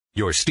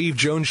Your Steve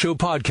Jones Show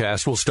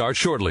podcast will start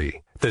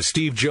shortly. The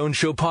Steve Jones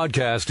Show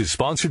podcast is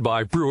sponsored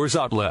by Brewers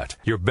Outlet,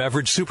 your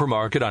beverage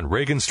supermarket on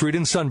Reagan Street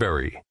in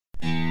Sunbury.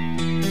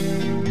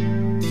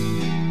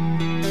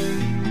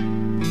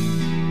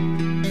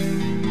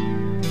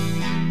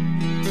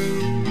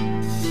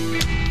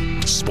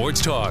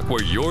 Sports talk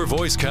where your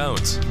voice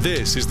counts.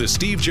 This is the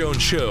Steve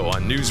Jones Show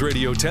on News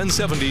Radio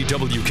 1070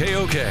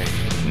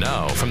 WKOK.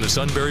 Now from the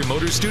Sunbury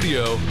Motors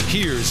Studio,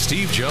 here's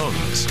Steve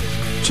Jones.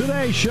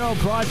 Today's show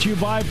brought to you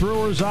by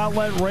Brewers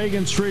Outlet,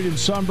 Reagan Street in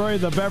Sunbury,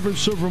 the beverage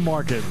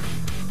supermarket.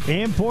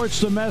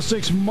 Imports,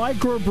 domestics,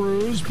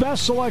 microbrews,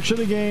 best selection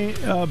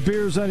of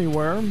beers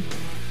anywhere.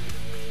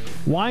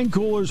 Wine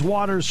coolers,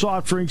 water,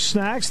 soft drinks,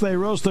 snacks. They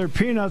roast their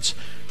peanuts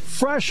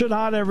fresh and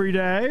hot every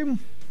day.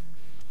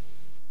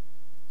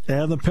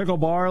 And the pickle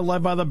bar,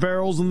 led by the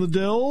Barrels and the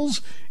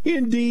Dills,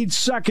 indeed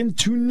second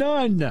to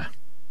none.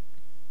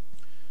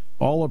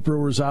 All at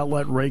Brewers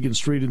Outlet, Reagan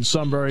Street in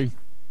Sunbury,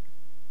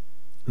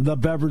 the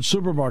beverage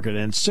supermarket,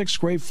 and 6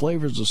 great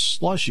flavors of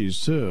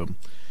slushies, too.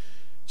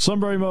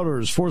 Sunbury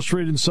Motors, 4th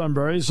Street in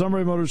Sunbury.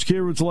 Sunbury Motors,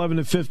 Kia routes 11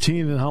 and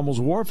 15 in Hummel's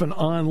Wharf, and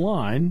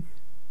online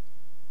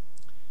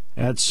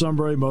at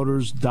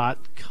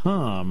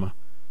sunburymotors.com.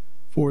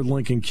 Ford,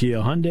 Lincoln,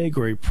 Kia, Hyundai,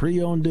 great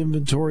pre-owned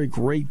inventory,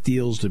 great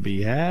deals to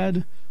be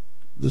had.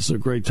 This is a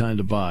great time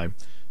to buy.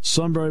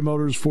 Sunbury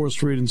Motors, 4th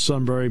Street in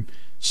Sunbury.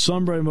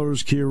 Sunbury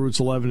Motors, Kia routes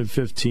 11 and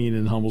 15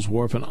 in Hummel's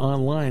Wharf, and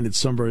online at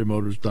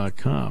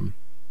sunburymotors.com.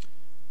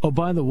 Oh,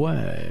 by the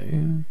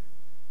way,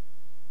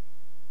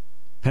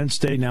 Penn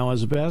State now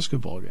has a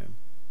basketball game.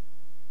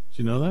 Did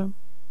you know that?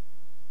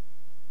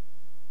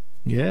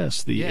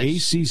 Yes, the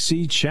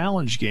ACC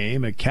Challenge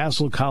game at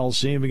Castle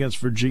Coliseum against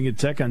Virginia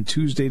Tech on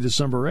Tuesday,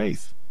 December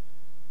 8th.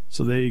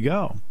 So there you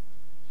go.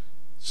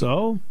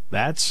 So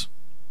that's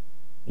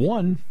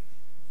one.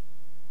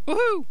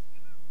 Woohoo!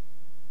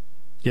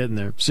 Getting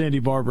there. Sandy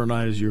Barber and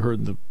I, as you heard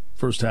in the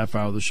first half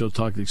hour of the show,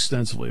 talked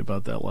extensively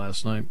about that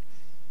last night.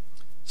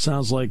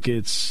 Sounds like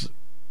it's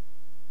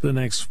the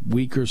next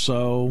week or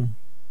so,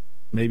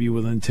 maybe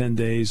within 10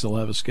 days, they'll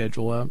have a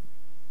schedule out.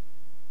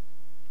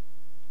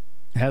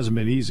 It hasn't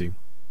been easy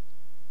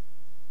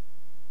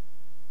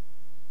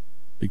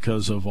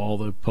because of all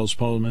the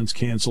postponements,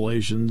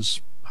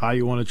 cancellations, how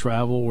you want to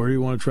travel, where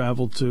you want to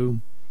travel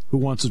to, who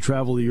wants to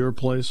travel to your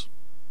place.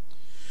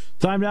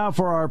 Time now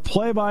for our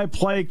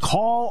play-by-play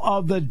call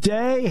of the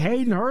day.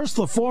 Hayden Hurst,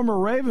 the former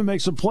Raven,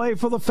 makes a play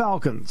for the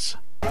Falcons.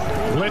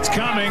 Blitz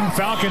coming.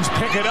 Falcons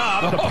pick it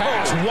up. The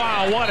pass.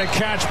 Wow, what a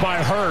catch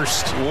by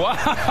Hurst.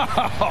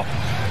 Wow.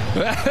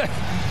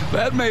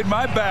 That made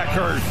my back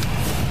hurt.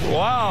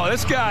 Wow,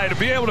 this guy to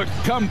be able to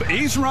come,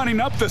 he's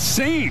running up the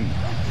seam.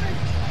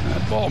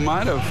 That ball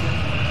might have,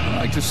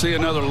 I'd like to see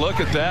another look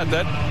at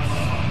that.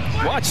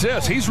 Watch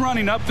this. He's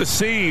running up the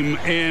seam,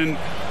 and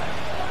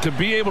to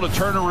be able to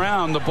turn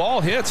around, the ball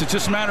hits. It's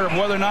just a matter of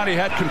whether or not he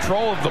had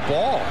control of the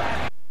ball.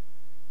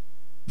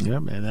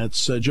 Yep, and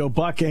that's Joe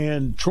Buck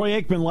and Troy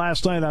Aikman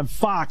last night on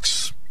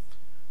Fox.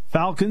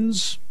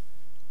 Falcons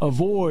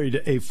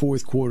avoid a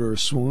fourth quarter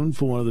swoon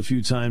for one of the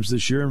few times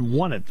this year and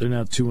won it. They're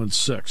now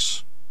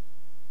 2-6.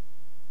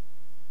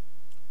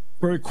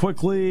 Very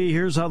quickly,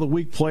 here's how the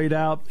week played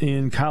out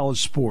in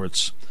college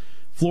sports.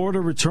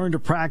 Florida returned to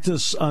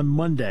practice on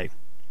Monday.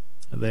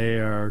 They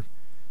are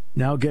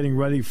now getting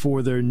ready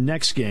for their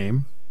next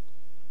game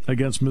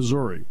against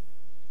Missouri.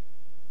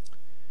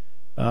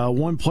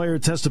 One player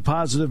tested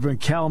positive in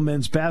Cal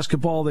men's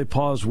basketball. They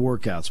paused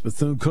workouts.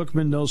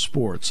 Bethune-Cookman, no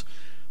sports.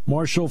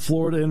 Marshall,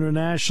 Florida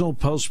International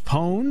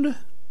postponed.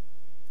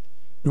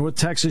 North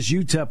Texas,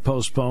 UTEP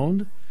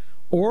postponed.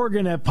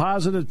 Oregon had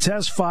positive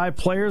tests. 5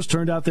 players.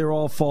 Turned out they were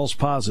all false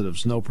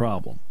positives. No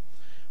problem.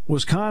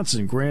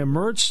 Wisconsin, Graham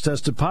Mertz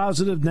tested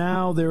positive.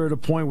 Now they're at a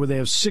point where they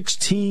have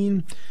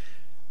 16,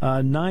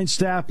 9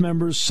 staff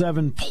members,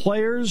 7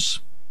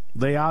 players.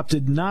 They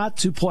opted not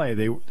to play.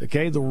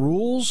 The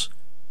rules,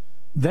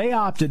 they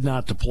opted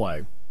not to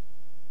play.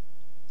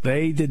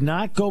 They did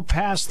not go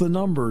past the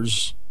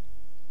numbers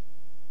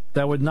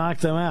that would knock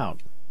them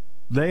out.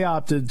 They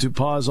opted to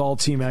pause all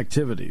team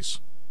activities.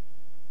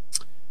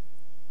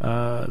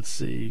 Let's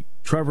see.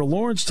 Trevor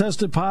Lawrence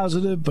tested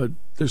positive, but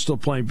they're still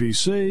playing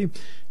BC.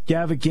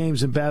 Gavitt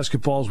games in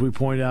basketball, as we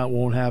pointed out,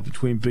 won't happen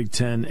between Big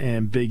Ten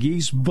and Big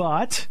East,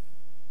 but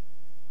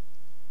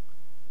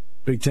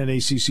Big Ten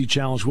ACC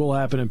Challenge will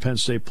happen, and Penn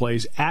State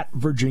plays at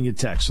Virginia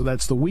Tech. So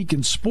that's the week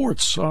in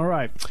sports. All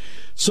right.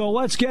 So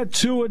let's get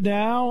to it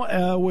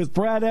now with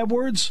Brad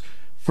Edwards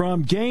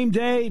from Game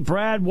Day.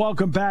 Brad,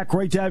 welcome back.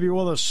 Great to have you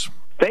with us.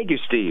 Thank you,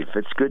 Steve.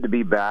 It's good to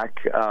be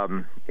back.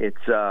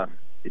 It's a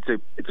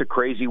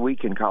crazy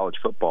week in college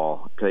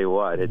football. I'll tell you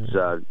what, it's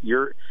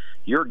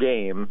your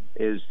game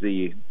is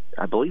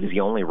I believe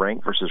the only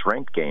ranked versus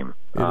ranked game.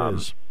 It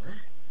is.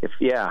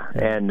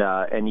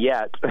 And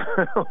yet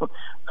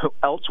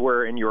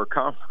elsewhere in your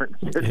conference,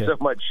 there's so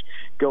much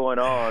going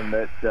on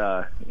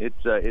that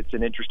it's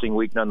an interesting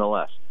week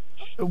nonetheless.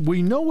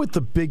 We know what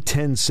the Big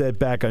Ten said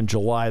back on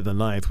July the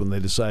 9th when they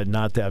decided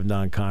not to have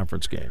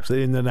non-conference games. They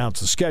didn't announce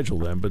the schedule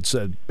then, but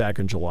said back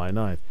on July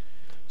 9th.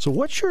 So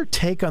what's your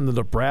take on the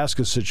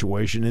Nebraska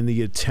situation in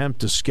the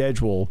attempt to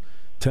schedule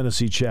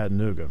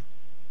Tennessee-Chattanooga?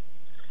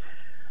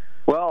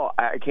 Well,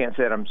 I can't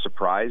say that I'm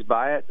surprised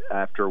by it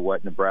after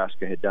what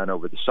Nebraska had done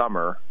over the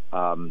summer.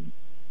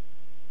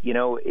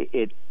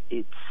 It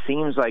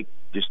seems like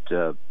just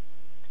a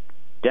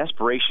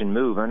desperation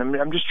move, and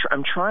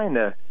I'm trying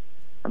to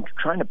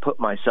put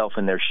myself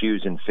in their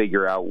shoes and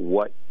figure out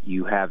what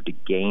you have to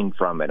gain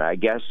from it. I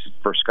guess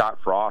for Scott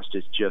Frost,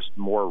 it's just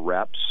more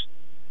reps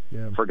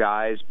for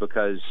guys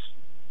because,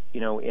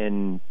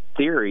 in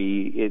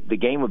theory, the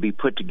game would be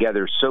put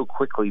together so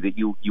quickly that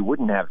you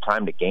wouldn't have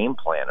time to game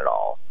plan at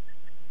all.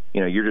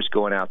 You're just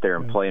going out there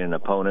and playing an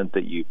opponent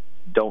that you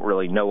don't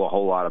really know a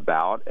whole lot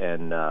about,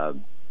 and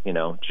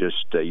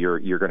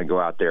you're going to go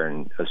out there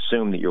and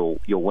assume that you'll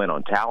win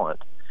on talent.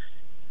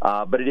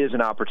 But it is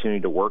an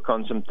opportunity to work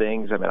on some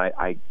things. I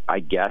mean, I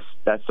guess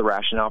that's the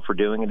rationale for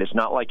doing it. It's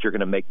not like you're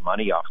going to make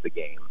money off the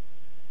game,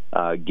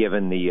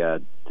 given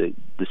the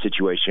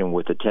situation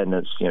with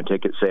attendance,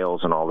 ticket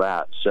sales and all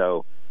that.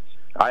 So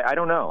I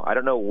don't know. I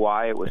don't know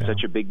why it was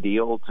such a big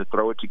deal to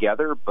throw it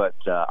together, but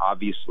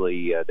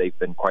obviously they've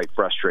been quite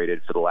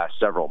frustrated for the last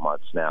several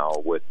months now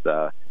with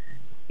the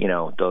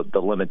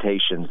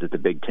limitations that the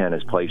Big Ten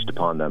has placed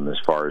upon them as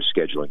far as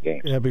scheduling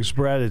games. Yeah, because,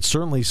 Brad, it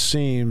certainly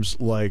seems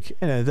like,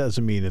 and it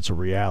doesn't mean it's a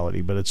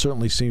reality, but it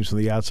certainly seems from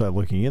the outside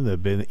looking in,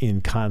 they've been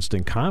in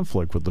constant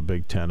conflict with the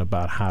Big Ten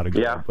about how to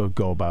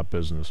go about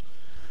business.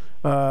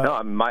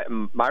 No,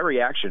 my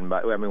reaction,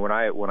 when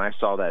I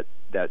saw that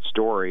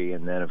story,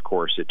 and then of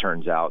course it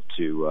turns out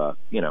to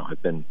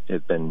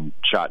have been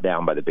shot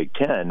down by the Big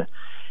Ten,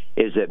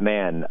 is that,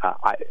 man,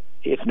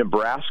 if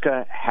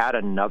Nebraska had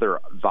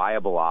another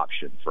viable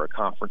option for a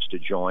conference to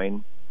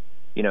join,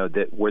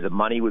 where the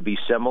money would be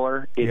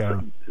similar,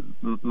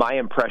 my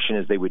impression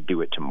is they would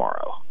do it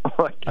tomorrow.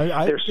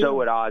 They're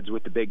so at odds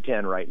with the Big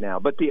Ten right now.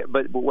 But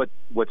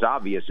what's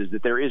obvious is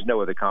that there is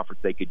no other conference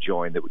they could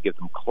join that would give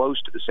them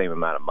close to the same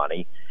amount of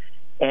money.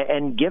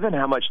 And given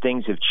how much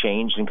things have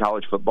changed in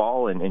college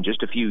football in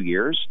just a few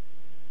years,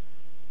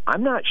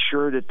 I'm not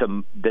sure that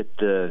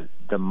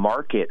the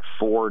market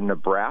for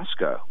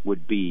Nebraska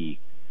would be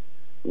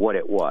what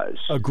it was.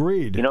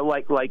 Agreed.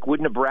 Like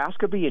would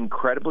Nebraska be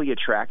incredibly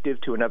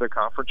attractive to another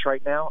conference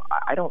right now?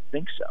 I don't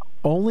think so.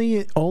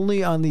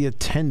 Only on the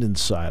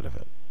attendance side of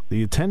it.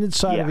 The attendance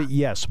side of it,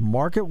 yes.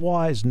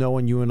 Market-wise,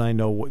 knowing you and I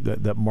know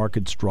that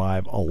markets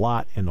drive a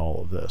lot in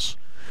all of this.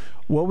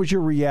 What was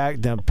your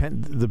reaction?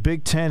 The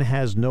Big Ten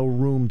has no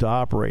room to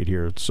operate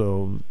here.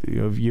 So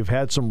you've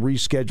had some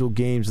rescheduled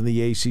games in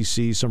the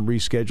ACC, some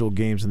rescheduled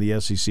games in the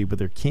SEC, but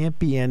there can't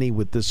be any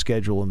with this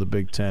schedule in the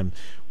Big Ten.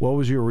 What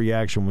was your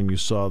reaction when you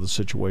saw the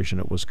situation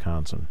at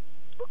Wisconsin?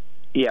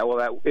 Yeah,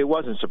 well, it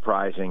wasn't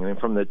surprising. I mean,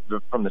 from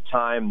the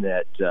time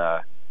that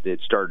it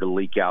started to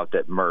leak out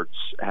that Mertz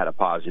had a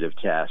positive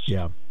test.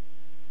 Yeah,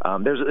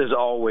 there's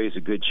always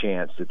a good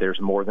chance that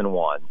there's more than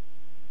one.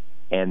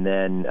 And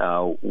then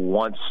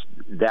once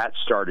that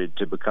started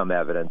to become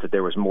evident that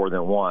there was more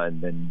than one,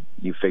 then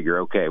you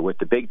figure, okay, with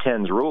the Big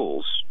Ten's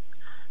rules,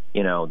 the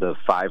 5%,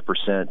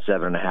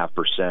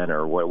 7.5%,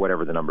 or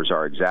whatever the numbers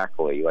are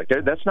exactly,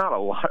 that's not a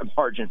lot of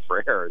margin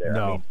for error there.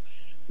 No. I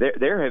mean,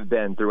 there have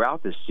been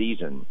throughout the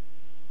season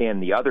in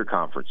the other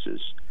conferences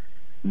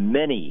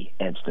many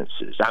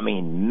instances,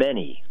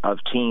 many of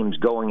teams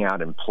going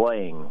out and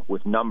playing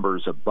with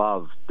numbers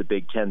above the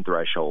Big Ten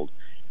threshold,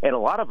 and a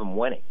lot of them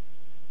winning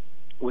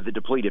with a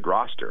depleted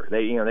roster.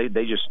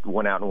 They just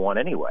went out and won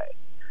anyway.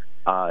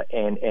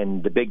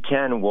 And the Big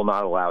Ten will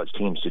not allow its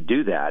teams to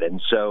do that.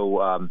 And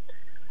so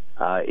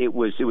it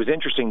was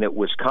interesting that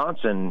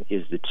Wisconsin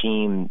is the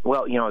team.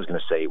 Well, I was going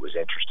to say it was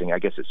interesting. I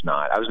guess it's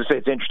not. I was going to say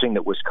it's interesting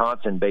that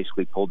Wisconsin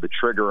basically pulled the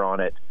trigger on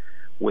it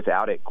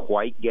without it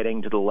quite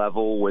getting to the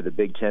level where the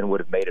Big Ten would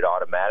have made it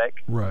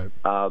automatic. Right.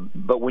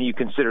 But when you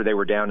consider they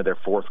were down to their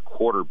fourth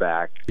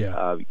quarterback,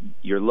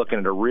 you're looking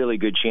at a really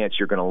good chance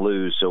you're going to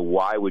lose. So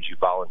why would you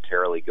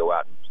voluntarily go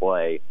out and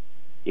play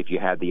if you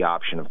had the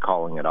option of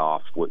calling it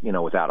off,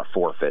 without a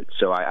forfeit?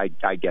 So I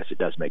guess it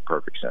does make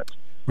perfect sense.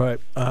 Right.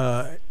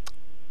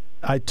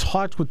 I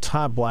talked with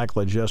Todd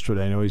Blackledge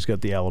yesterday. I know he's got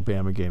the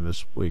Alabama game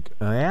this week.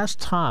 And I asked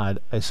Todd,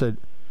 I said,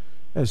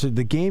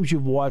 the games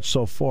you've watched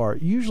so far,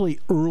 usually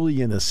early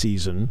in the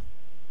season,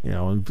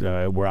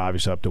 we're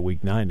obviously up to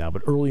week 9 now,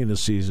 but early in the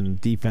season,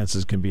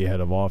 defenses can be ahead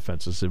of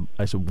offenses.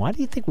 I said, why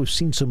do you think we've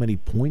seen so many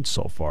points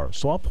so far?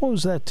 So I'll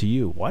pose that to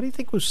you. Why do you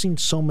think we've seen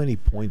so many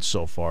points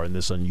so far in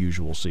this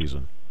unusual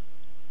season?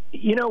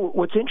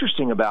 What's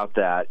interesting about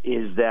that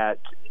is that,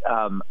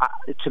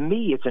 to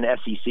me, it's an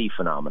SEC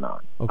phenomenon.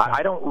 Okay.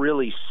 I don't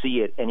really see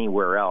it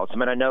anywhere else.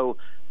 I know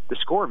the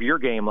score of your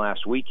game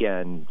last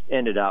weekend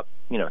ended up,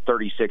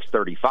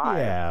 36-35.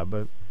 Yeah,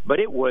 but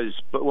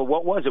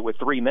what was it with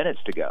 3 minutes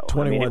to go?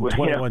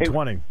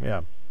 21-20.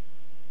 Yeah.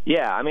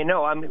 Yeah,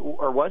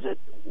 or was it?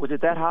 Was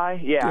it that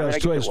high? Yeah,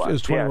 it was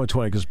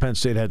 21-20 because Penn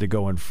State had to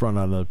go in front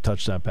on a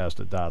touchdown pass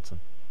to Dotson.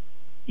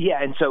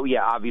 Yeah, and so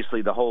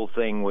obviously the whole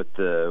thing with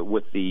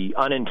the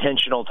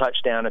unintentional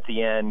touchdown at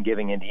the end,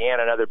 giving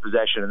Indiana another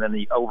possession, and then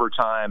the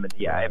overtime, and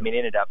it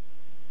ended up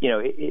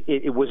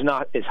it was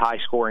not as high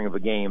scoring of a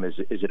game as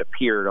it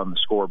appeared on the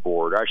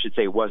scoreboard. Or I should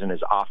say it wasn't as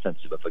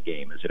offensive of a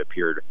game as it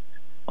appeared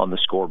on the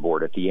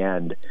scoreboard at the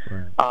end.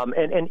 Right.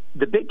 And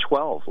the Big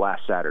 12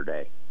 last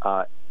Saturday,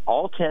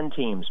 all 10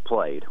 teams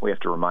played. We have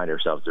to remind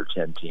ourselves there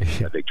are 10 teams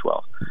in the Big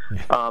 12.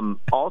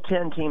 All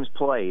 10 teams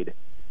played.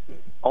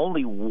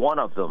 Only one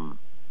of them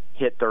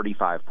hit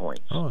 35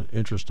 points. Oh,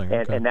 interesting.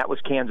 Okay. And that was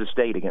Kansas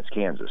State against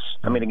Kansas.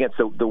 I mean, against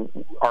the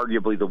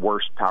arguably the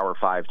worst Power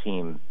 5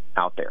 team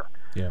out there.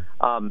 Yeah.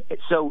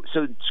 So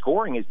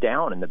scoring is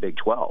down in the Big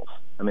 12.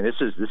 I mean, this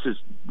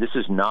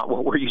is not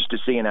what we're used to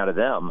seeing out of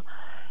them.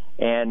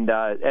 And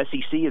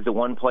SEC is the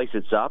one place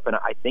it's up, and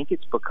I think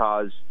it's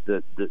because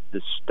the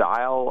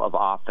style of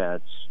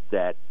offense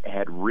that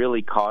had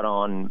really caught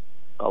on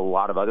a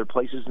lot of other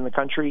places in the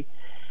country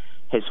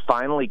has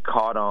finally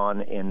caught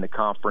on in the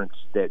conference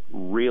that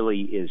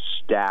really is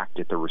stacked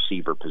at the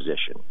receiver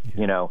position,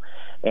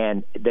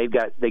 and they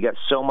got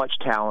so much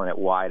talent at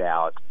wide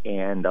out,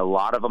 and a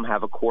lot of them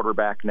have a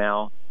quarterback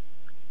now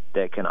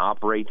that can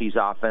operate these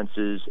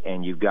offenses,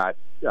 and you've got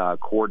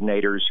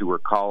coordinators who are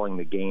calling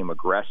the game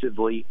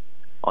aggressively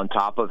on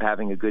top of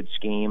having a good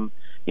scheme.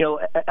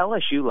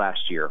 LSU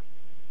last year,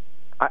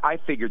 I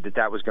figured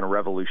that was going to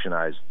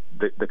revolutionize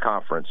the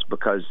conference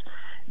because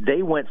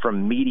they went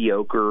from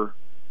mediocre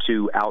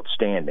to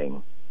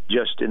outstanding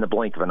just in the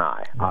blink of an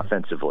eye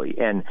offensively.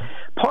 And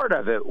part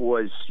of it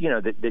was,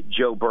 that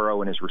Joe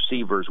Burrow and his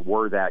receivers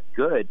were that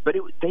good, but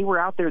they were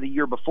out there the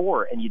year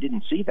before, and you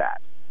didn't see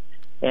that.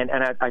 And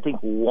I think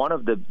one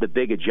of the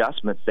big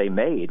adjustments they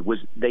made was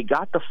they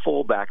got the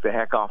fullback the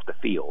heck off the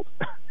field.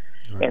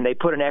 Right. And they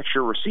put an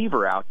extra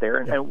receiver out there,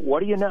 and what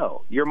do you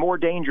know? You're more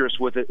dangerous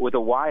with a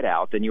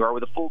wideout than you are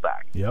with a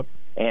fullback. Yep.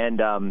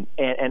 And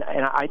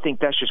I think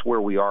that's just where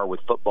we are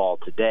with football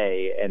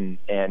today.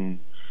 And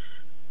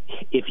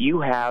if you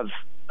have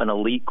an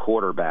elite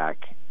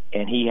quarterback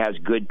and he has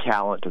good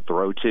talent to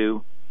throw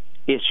to,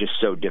 it's just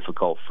so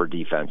difficult for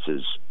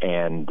defenses,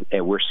 and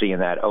we're seeing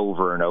that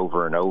over and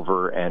over and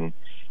over. And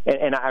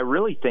I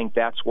really think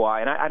that's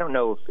why. And I don't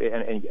know if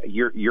and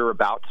you're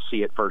about to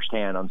see it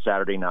firsthand on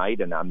Saturday night.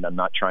 And I'm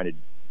not trying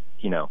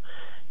to,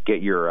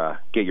 get your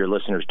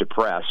listeners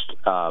depressed.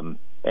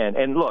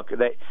 And look,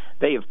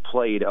 they have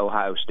played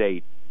Ohio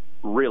State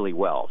really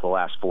well the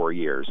last 4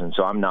 years, and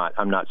so I'm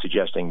not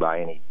suggesting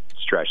by any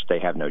stretch they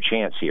have no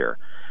chance here.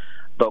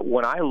 But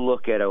when I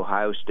look at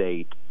Ohio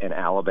State and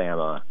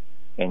Alabama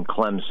and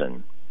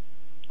Clemson,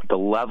 the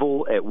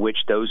level at which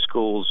those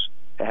schools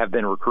have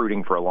been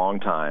recruiting for a long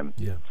time,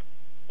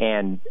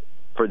 and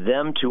for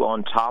them to,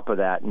 on top of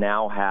that,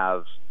 now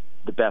have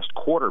the best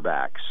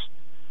quarterbacks,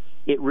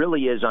 it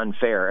really is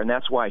unfair. And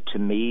that's why, to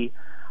me,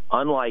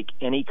 unlike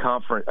any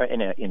conference,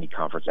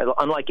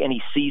 unlike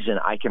any season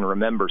I can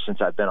remember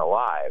since I've been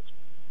alive,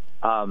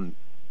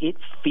 it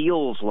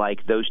feels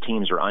like those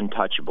teams are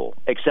untouchable,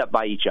 except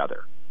by each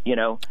other.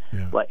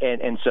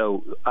 And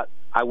so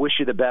I wish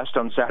you the best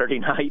on Saturday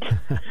night,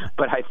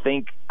 but I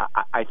think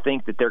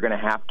that they're going to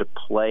have to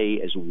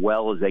play as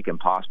well as they can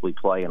possibly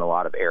play in a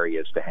lot of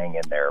areas to hang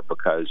in there,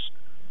 because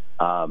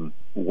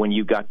when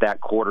you got that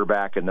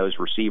quarterback and those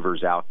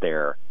receivers out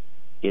there,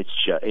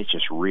 it's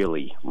just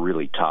really,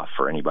 really tough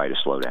for anybody to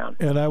slow down.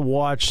 And I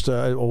watched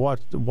a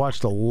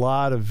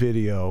lot of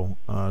video,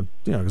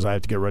 because I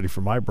have to get ready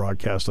for my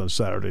broadcast on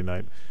Saturday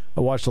night. I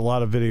watched a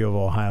lot of video of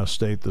Ohio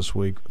State this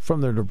week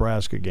from their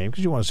Nebraska game,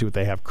 because you want to see what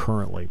they have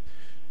currently.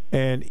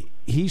 And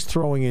he's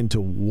throwing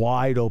into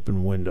wide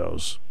open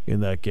windows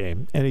in that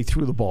game, and he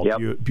threw the ball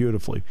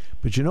beautifully.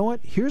 But you know what?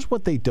 Here's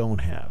what they don't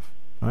have,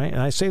 all right?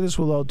 And I say this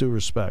with all due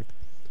respect.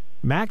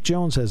 Mac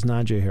Jones has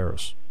Najee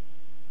Harris.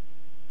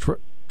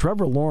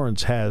 Trevor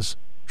Lawrence has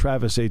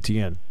Travis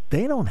Etienne.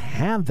 They don't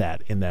have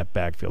that in that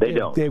backfield. They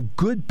don't. They have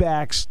good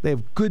backs. They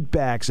have good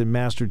backs in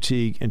Master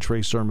Teague and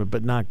Trey Sermon,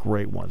 but not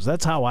great ones.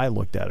 That's how I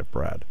looked at it,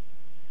 Brad.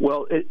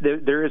 Well,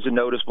 there is a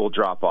noticeable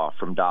drop-off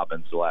from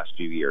Dobbins the last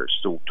few years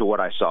to what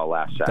I saw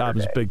last Saturday.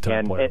 Dobbins,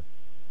 big-time player.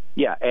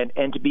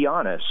 And to be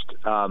honest,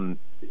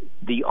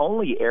 the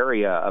only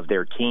area of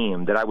their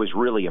team that I was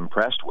really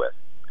impressed with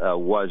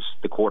was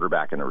the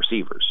quarterback and the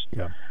receivers.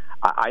 Yeah.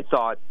 I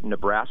thought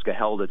Nebraska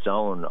held its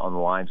own on the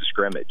lines of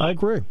scrimmage. I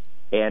agree.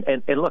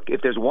 And look,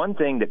 if there's one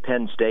thing that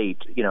Penn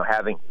State,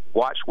 having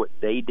watched what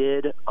they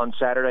did on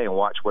Saturday and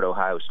watched what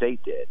Ohio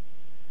State did,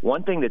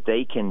 one thing that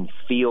they can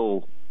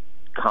feel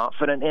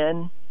confident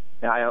in,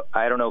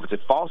 I don't know if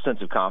it's a false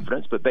sense of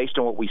confidence, but based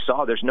on what we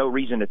saw, there's no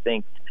reason to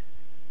think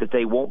that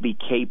they won't be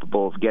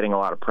capable of getting a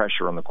lot of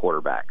pressure on the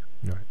quarterback,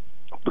 right,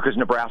 because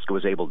Nebraska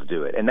was able to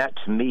do it. And that,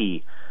 to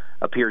me,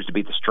 appears to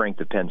be the strength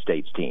of Penn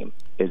State's team,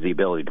 is the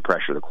ability to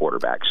pressure the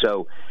quarterback.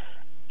 So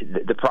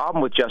the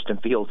problem with Justin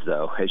Fields,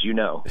 though, as you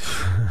know,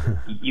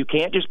 you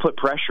can't just put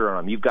pressure on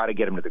him. You've got to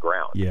get him to the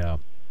ground. Yeah.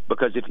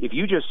 Because if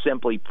you just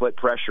simply put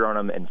pressure on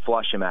him and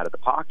flush him out of the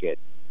pocket,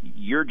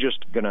 you're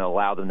just going to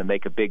allow them to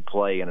make a big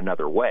play in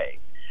another way.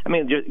 I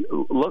mean, just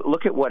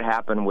look at what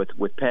happened with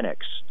Penix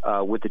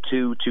with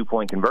the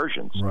two-point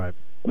conversions. Right.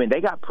 I mean, they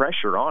got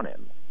pressure on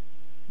him,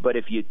 but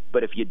if you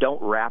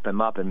don't wrap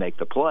him up and make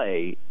the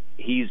play,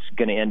 he's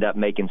going to end up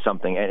making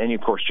something. And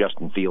of course,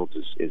 Justin Fields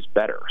is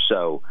better.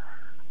 So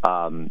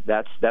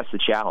that's the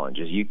challenge.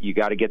 Is you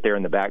got to get there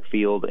in the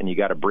backfield and you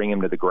got to bring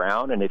him to the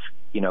ground. And if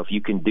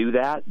you can do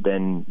that,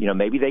 then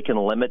maybe they can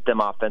limit them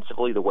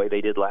offensively the way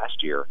they did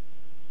last year.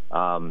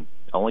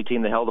 Only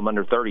team that held them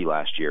under 30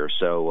 last year.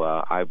 So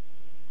I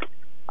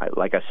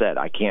like I said,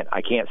 I can't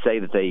say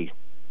that they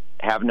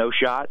have no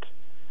shot,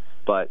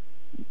 but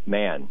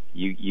man,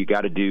 you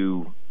got to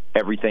do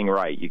everything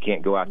right. You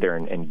can't go out there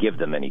and give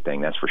them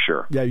anything, that's for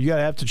sure. Yeah, you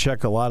have to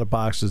check a lot of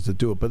boxes to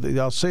do it. But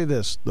I'll say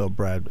this, though,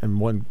 Brad, and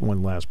one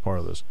last part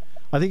of this.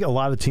 I think a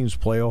lot of teams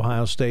play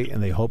Ohio State,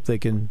 and they hope they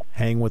can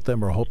hang with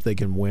them or hope they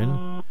can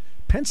win.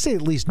 Penn State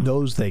at least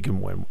knows they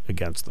can win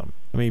against them.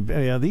 I mean,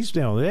 they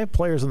have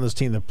players on this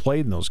team that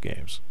played in those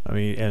games. I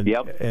mean,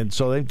 and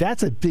so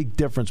that's a big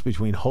difference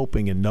between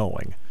hoping and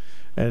knowing.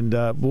 And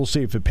we'll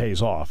see if it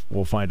pays off.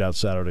 We'll find out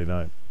Saturday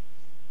night.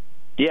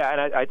 Yeah,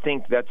 and I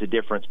think that's a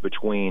difference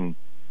between,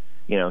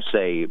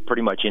 say,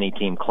 pretty much any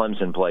team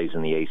Clemson plays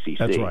in the ACC.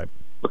 That's right.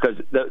 Because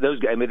those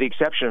guys, the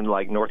exception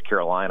like North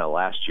Carolina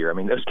last year,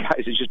 those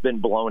guys have just been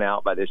blown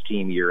out by this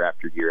team year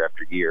after year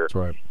after year. That's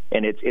right.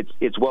 And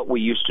it's what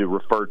we used to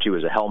refer to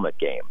as a helmet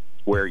game,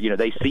 where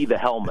they see the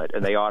helmet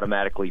and they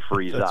automatically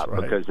freeze up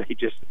right. Because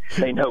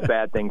they know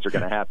bad things are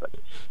going to happen.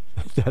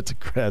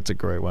 That's a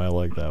great one. I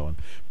like that one.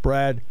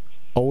 Brad,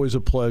 always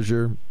a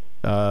pleasure.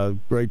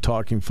 Great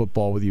talking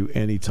football with you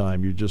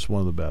anytime. You're just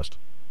one of the best.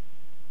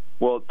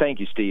 Well, thank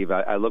you, Steve.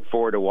 I look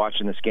forward to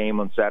watching this game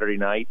on Saturday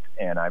night,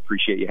 and I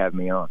appreciate you having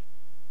me on.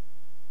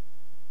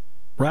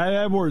 Brad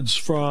Edwards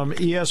from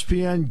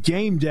ESPN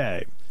Game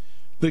Day.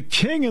 The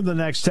king of the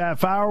next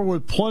half hour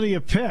with plenty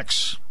of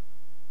picks.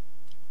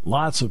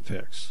 Lots of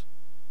picks.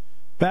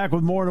 Back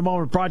with more in a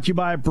moment, brought to you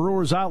by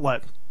Brewers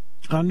Outlet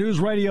on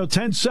News Radio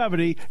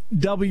 1070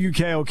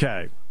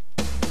 WKOK.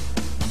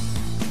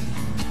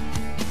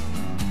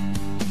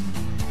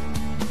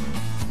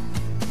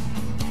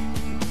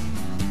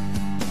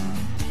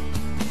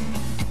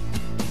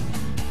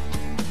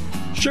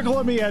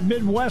 Shikellamy at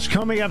Midwest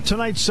coming up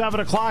tonight,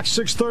 7 o'clock,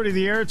 6:30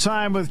 the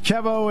airtime with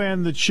Kevo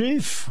and the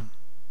Chief.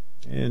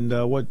 And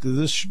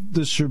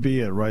this should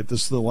be it, right?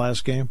 This is the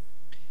last game?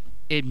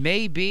 It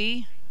may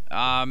be,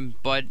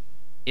 but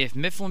if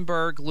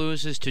Mifflinburg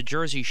loses to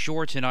Jersey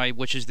Shore tonight,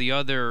 which is the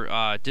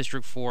other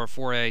District 4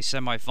 4A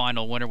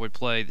semifinal winner would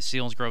play the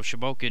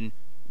Selinsgrove-Shamokin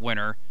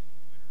winner,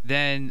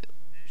 then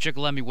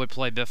Shikellamy would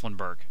play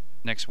Mifflinburg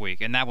next week,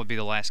 and that would be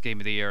the last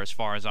game of the year as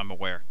far as I'm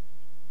aware.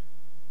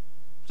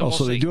 So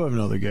so they do have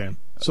another game.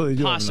 So they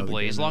do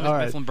possibly, have as long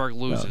as Mifflinburg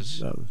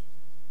loses. No.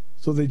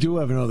 So they do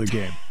have another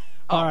game.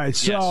 All right,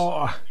 so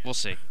yes. We'll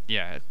see.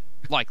 Yeah,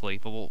 likely,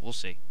 but we'll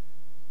see.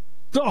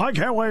 Oh, I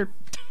can't wait.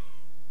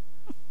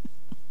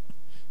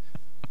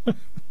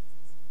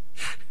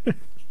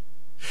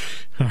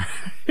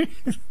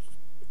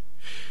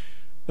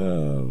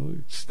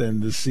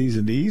 Extend this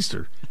season to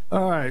Easter.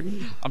 All right.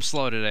 I'm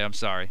slow today. I'm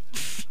sorry.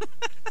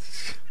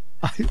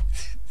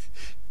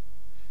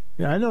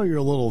 I know you're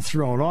a little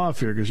thrown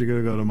off here because you're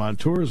going to go to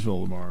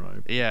Montoursville tomorrow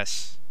night.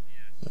 Yes.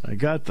 I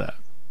got that.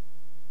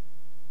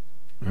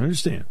 I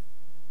understand.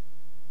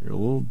 You're a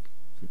little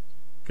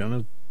kind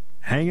of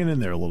hanging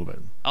in there a little bit.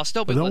 I'll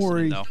still be listening,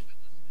 worry. Though.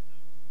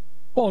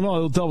 Well, no,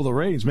 it'll double the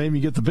ratings. Maybe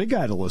you get the big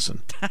guy to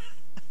listen.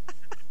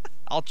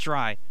 I'll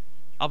try.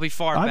 I'll be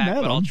far back,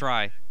 but I'll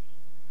try.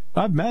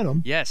 I've met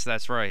him. Yes,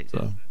 that's right.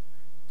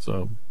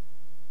 So.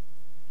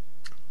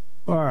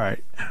 All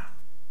right.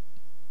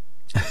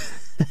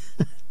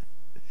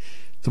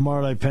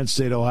 Tomorrow night, Penn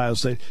State, Ohio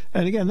State.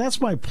 And again,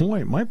 that's my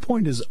point. My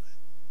point is,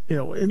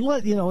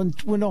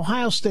 when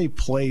Ohio State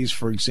plays,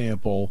 for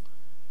example,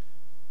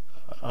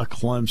 a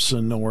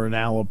Clemson or an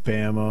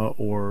Alabama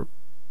or,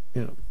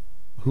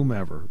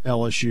 whomever,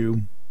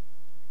 LSU,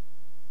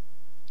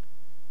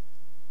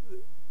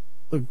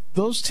 look,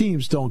 those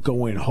teams don't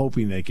go in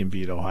hoping they can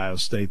beat Ohio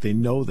State. They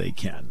know they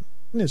can.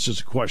 And it's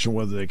just a question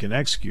whether they can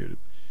execute it.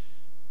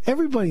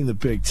 Everybody in the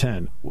Big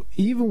Ten,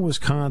 even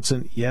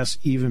Wisconsin, yes,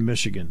 even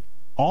Michigan,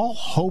 all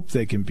hope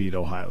they can beat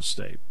Ohio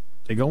State.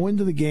 They go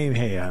into the game,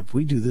 hey, if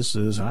we do this,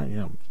 you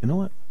know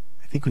what?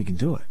 I think we can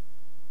do it.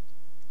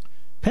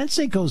 Penn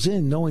State goes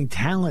in knowing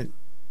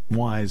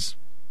talent-wise,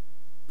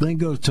 they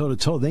go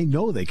toe-to-toe. They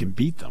know they can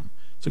beat them.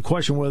 It's a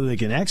question whether they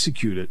can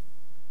execute it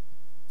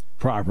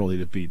properly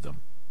to beat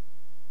them.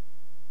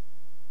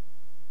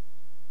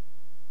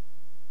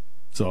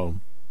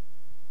 So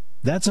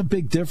that's a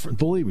big difference.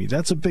 Believe me,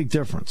 that's a big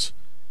difference.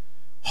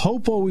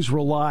 Hope always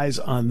relies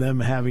on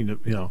them having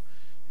to,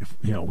 if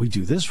we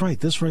do this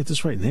right,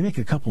 and they make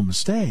a couple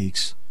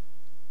mistakes.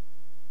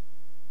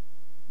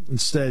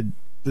 Instead,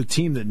 the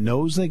team that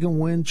knows they can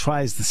win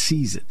tries to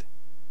seize it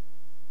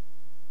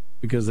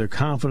because they're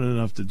confident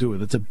enough to do it.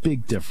 That's a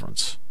big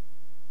difference.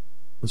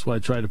 That's why I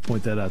tried to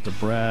point that out to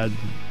Brad.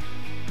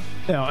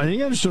 And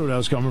he understood where I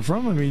was coming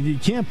from. I mean, you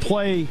can't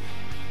play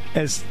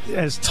as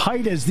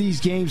tight as these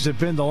games have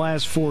been the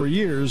last 4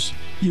 years.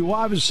 You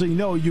obviously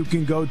know you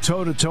can go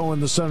toe-to-toe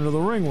in the center of the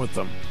ring with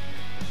them.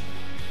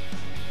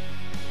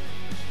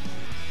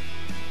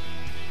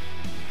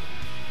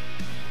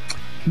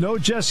 No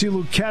Jesse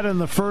Luketa in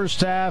the first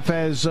half.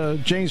 As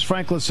James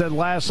Franklin said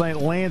last night,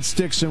 Lance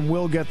Dixon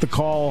will get the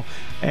call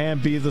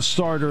and be the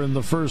starter in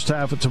the first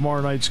half of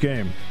tomorrow night's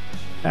game.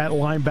 At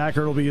linebacker,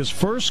 it'll be his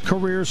first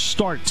career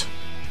start.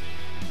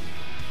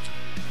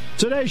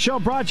 Today's show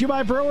brought to you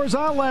by Brewers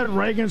Outlet,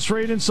 Reagan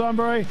Street in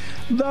Sunbury,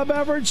 the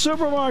beverage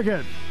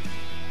supermarket.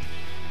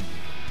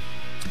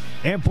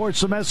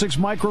 Imports, domestics,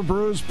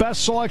 microbrews,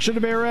 best selection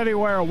of beer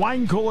anywhere.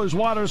 Wine coolers,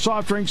 water,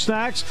 soft drink,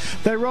 snacks.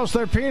 They roast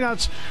their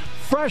peanuts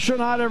fresh and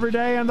hot every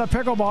day. And the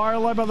pickle bar,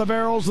 led by the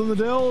barrels and the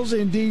dills,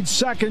 indeed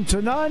second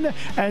to none.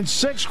 And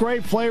 6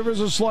 great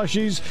flavors of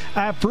slushies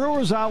at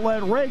Brewers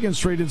Outlet, Reagan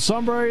Street in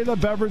Sunbury, the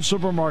beverage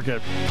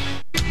supermarket.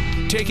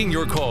 Taking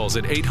your calls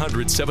at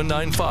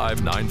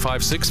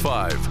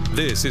 800-795-9565.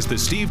 This is the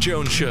Steve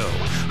Jones Show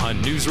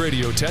on News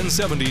Radio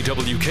 1070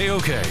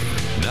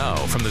 WKOK. Now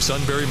from the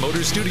Sunbury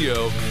Motors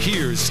Studio,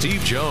 here's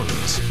Steve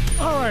Jones.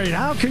 All right,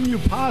 how can you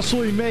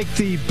possibly make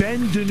the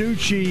Ben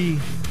DiNucci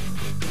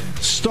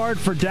start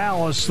for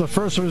Dallas, the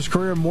first of his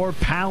career, more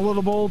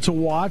palatable to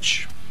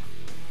watch?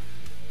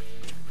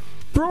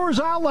 Brewers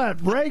Outlet,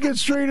 Reagan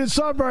Street in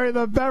Sunbury,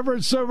 the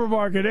beverage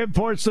supermarket.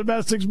 Imports,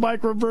 domestics,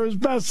 microbrews,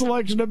 best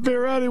selection of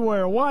beer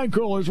anywhere. Wine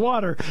coolers,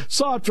 water,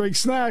 soft drink,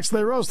 snacks.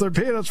 They roast their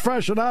peanuts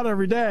fresh and hot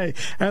every day.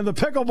 And the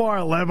pickle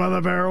bar, led by the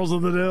barrels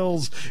and the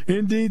dills,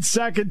 indeed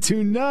second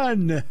to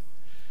none.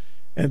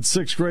 And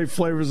 6 great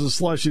flavors of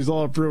slushies,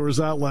 all at Brewers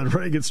Outlet,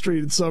 Reagan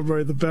Street in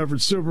Sunbury, the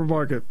beverage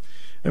supermarket.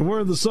 And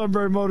we're in the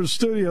Sunbury Motors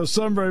studio.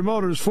 Sunbury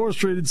Motors, 4th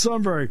Street in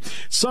Sunbury.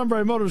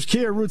 Sunbury Motors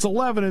Kia, routes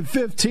 11 and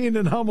 15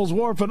 in Hummel's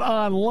Wharf, and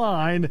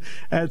online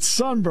at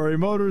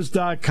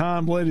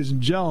sunburymotors.com. Ladies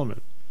and gentlemen,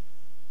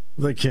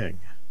 the King.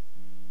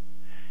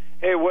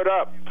 Hey, what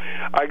up?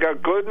 I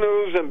got good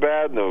news and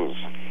bad news.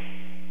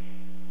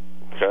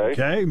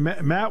 Okay,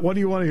 Matt, what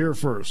do you want to hear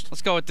first?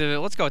 Let's go with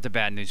the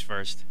bad news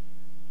first.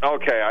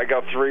 Okay, I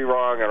got 3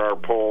 wrong in our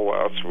poll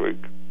last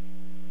week.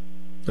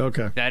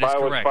 Okay. That is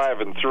correct. I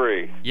was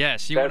 5-3.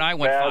 Yes, you and I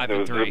went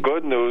 5-3. The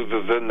good news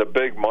is in the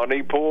big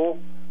money pool,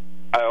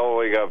 I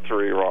only got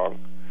 3 wrong.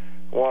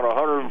 Won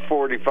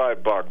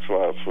 $145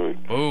 last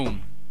week.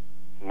 Boom.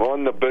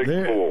 Won the big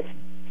pool.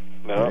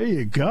 No? There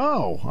you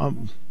go.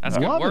 That's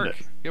good work.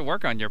 Good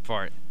work on your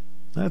part.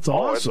 That's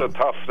awesome.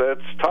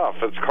 It's tough.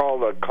 It's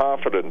called a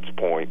confidence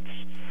points,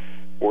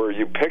 where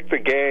you pick the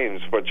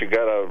games, but you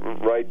got to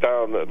write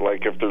down that,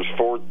 like, if there's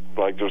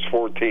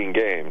 14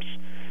 games.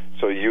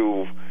 So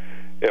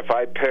if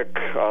I pick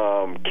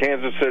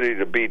Kansas City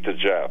to beat the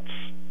Jets,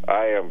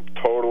 I am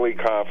totally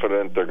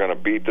confident they're going to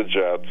beat the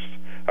Jets.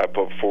 I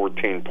put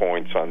 14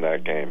 points on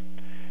that game.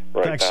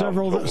 In fact,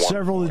 several of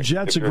the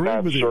Jets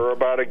agreed with you. If you're not sure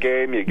about a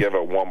game, you give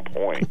it 1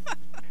 point.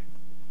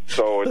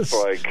 So it's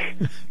like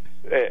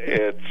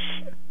it's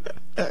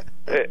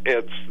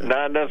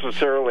not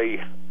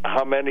necessarily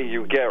how many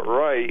you get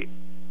right.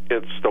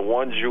 It's the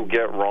ones you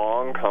get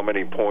wrong, how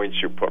many points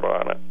you put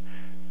on it,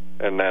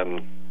 and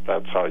then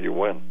that's how you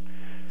win.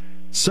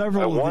 I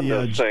won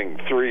this thing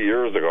 3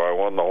 years ago. I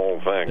won the whole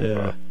thing.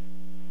 Yeah.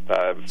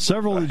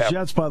 Several of the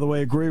Jets, by the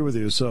way, agree with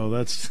you. So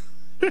that's.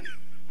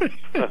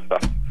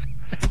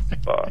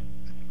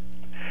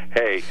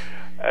 Hey,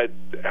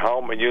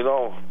 Helmar.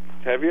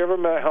 Have you ever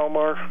met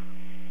Helmar?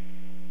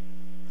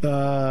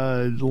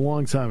 A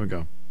long time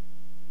ago.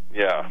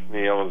 Yeah,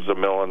 he owns the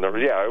mill in the.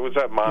 Yeah, it was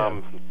at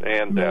Mom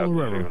and Dad's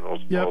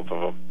funerals, both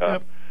of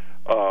them.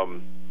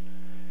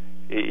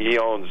 He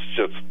owns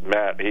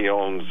He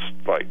owns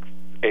like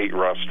 8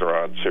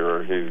 restaurants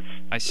here.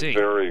 I see.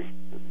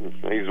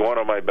 He's one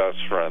of my best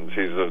friends.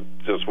 He's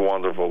just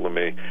wonderful to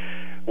me.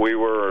 We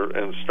were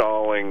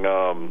installing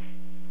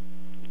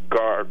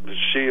guard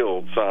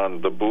shields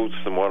on the boots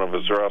in one of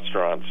his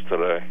restaurants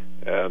today,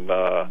 and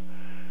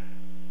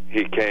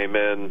he came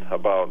in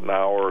about an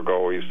hour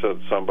ago. He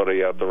said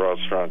somebody at the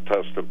restaurant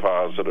tested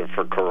positive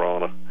for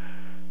corona.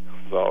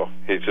 So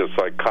he's just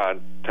like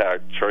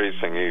contact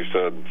tracing. He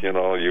said,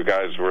 you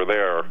guys were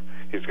there.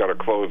 He's got to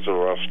close the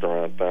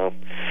restaurant down.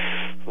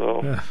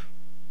 So,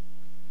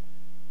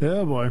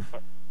 yeah, boy.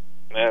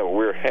 Yeah,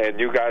 and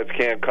you guys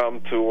can't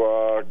come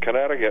to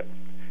Connecticut.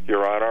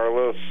 You're on our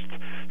list.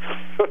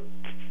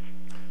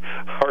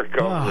 Our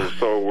governor's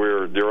so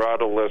weird. You're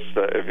on a list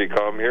that if you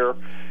come here,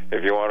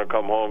 if you want to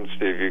come home,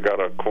 Steve, you got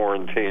to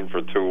quarantine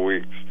for 2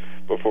 weeks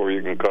before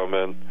you can come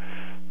in.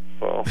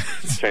 So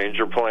change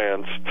your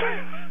plans.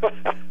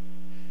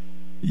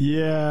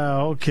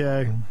 Yeah,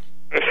 okay.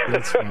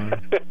 That's fine.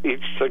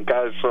 The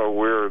guy's so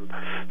weird.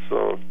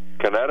 So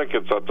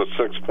Connecticut's up to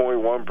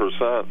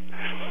 6.1%.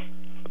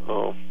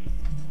 Oh,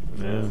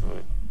 yeah.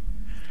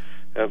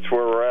 That's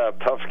where we're at.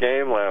 Tough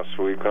game last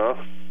week, huh?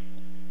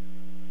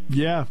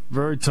 Yeah,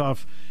 very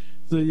tough.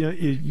 So,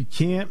 you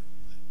can't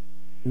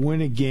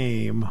win a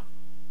game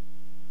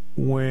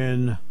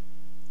when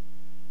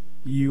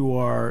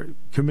you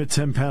commit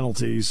 10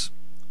 penalties,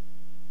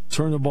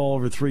 turn the ball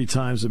over 3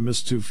 times, and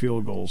miss 2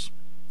 field goals.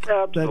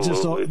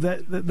 Absolutely.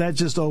 That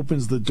just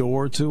opens the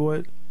door to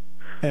it.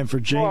 And for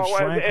James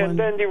Franklin. And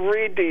then you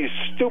read these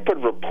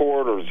stupid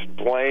reporters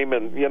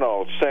blaming,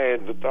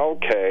 saying, that,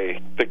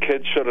 okay, the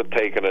kid should have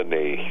taken a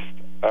knee.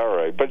 All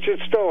right, but you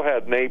still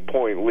had an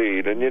 8-point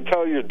lead, and you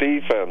tell your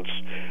defense,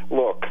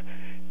 look,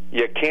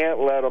 you can't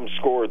let them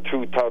score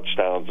 2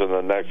 touchdowns in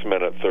the next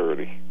minute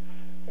 30.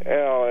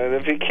 And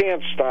if you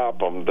can't stop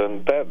them,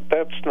 then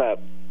that's not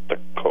the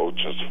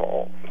coach's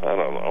fault. I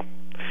don't know.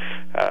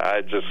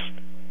 I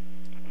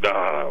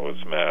was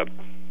mad.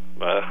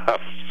 I was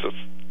just...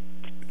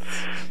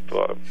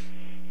 But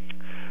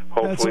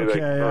hopefully they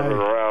turn it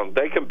around.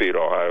 They can beat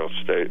Ohio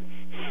State.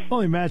 Well,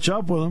 they match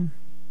up with them.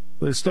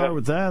 They start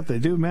with that. They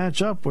do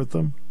match up with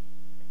them,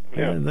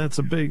 and that's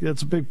a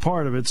big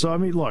part of it. So I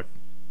mean, look,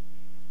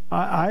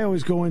 I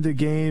always go into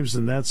games,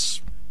 and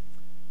that's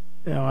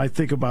I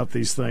think about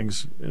these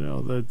things.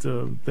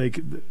 That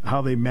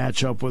how they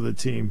match up with a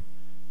team.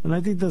 And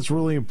I think that's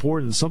really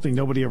important. Something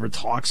nobody ever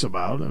talks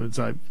about.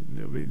 The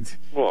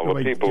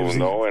people who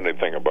know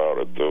anything about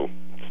it do.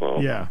 So.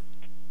 Yeah.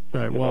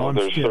 Right. Well,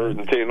 there's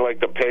certain teams like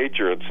the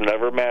Patriots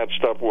never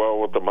matched up well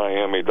with the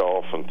Miami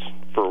Dolphins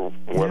for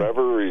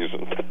whatever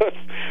reason.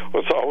 It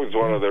was always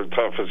one of their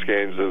toughest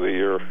games of the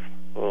year.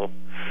 Oh.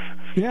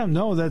 Yeah.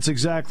 No, that's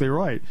exactly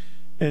right.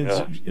 And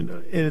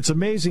it's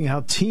amazing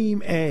how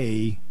Team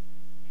A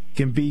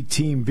can beat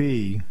Team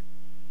B.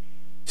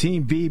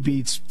 Team B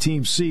beats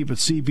Team C, but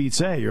C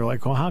beats A. You're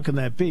like, well, how can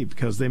that be?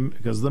 Because of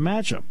the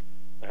matchup.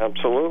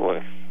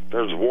 Absolutely.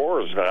 There's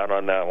wars out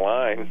on that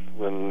line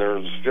when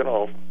there's,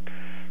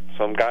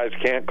 some guys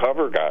can't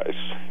cover guys,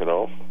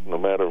 no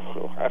matter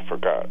who. I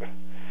forgot.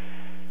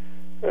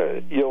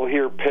 You'll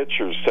hear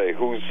pitchers say,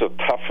 who's the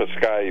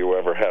toughest guy you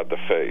ever had to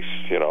face,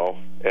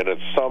 and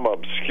it's some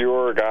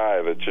obscure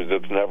guy that you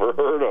just never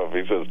heard of.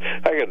 He says,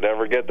 I could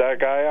never get that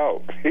guy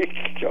out.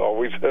 He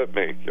always hit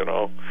me,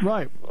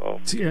 Right.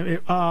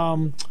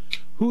 So.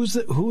 Who's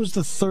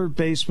the third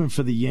baseman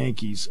for the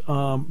Yankees?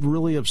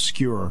 Really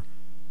obscure.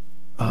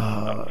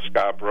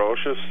 Scott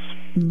Brocious?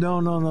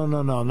 No,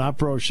 not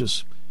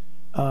Brocious.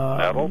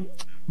 Neville?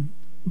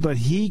 But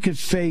he could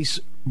face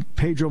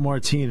Pedro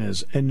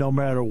Martinez, and no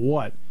matter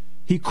what,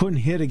 he couldn't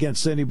hit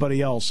against anybody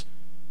else,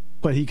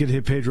 but he could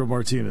hit Pedro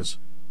Martinez.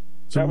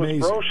 It's amazing.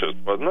 Was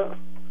Brocious, wasn't it?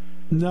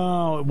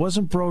 No, it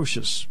wasn't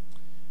Brocious.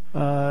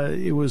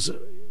 It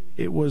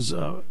was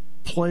a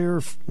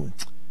player.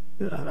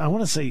 I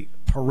want to say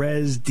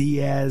Perez,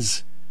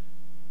 Diaz,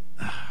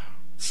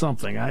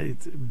 something. I'm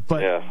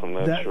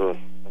not sure.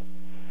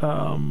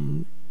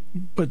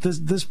 But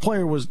this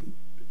player was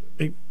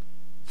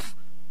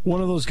one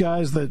of those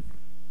guys that,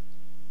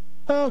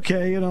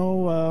 okay,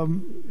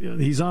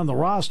 he's on the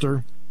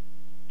roster.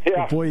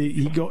 Yeah. But boy,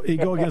 he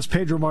go against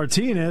Pedro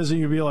Martinez,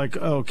 and you'd be like,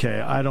 okay,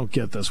 I don't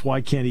get this.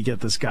 Why can't he get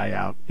this guy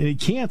out? And he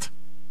can't.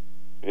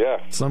 Yeah.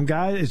 Some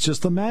guy, it's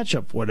just the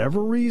matchup.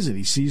 Whatever reason,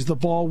 he sees the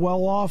ball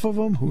well off of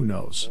him. Who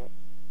knows?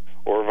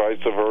 Or vice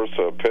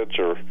versa, a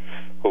pitcher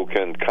who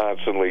can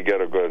constantly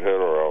get a good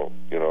hitter out.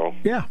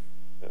 Yeah.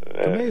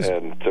 Amazing.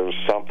 And there's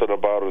something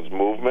about his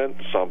movement,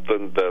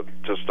 something that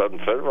just doesn't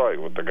fit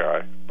right with the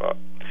guy. But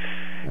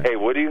hey,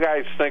 what do you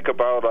guys think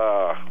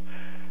about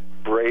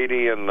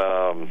Brady and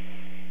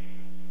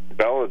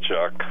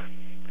Belichick?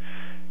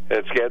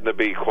 It's getting to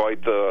be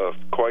quite the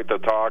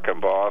talk in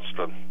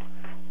Boston.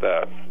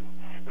 That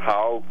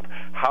how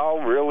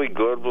really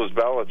good was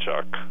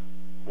Belichick?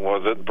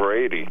 Was it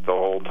Brady the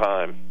whole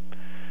time?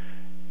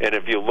 And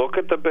if you look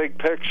at the big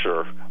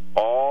picture,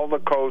 all the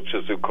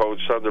coaches who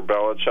coached under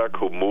Belichick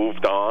who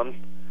moved on,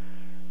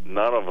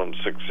 none of them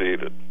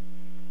succeeded.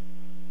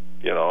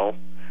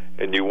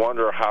 And you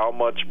wonder how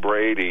much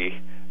Brady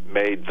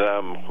made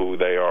them who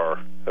they are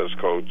as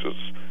coaches.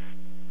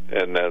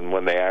 And then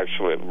when they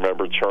actually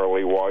remember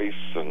Charlie Weiss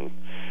and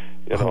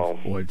Oh,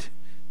 boy.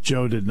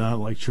 Joe did not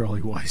like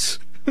Charlie Weiss.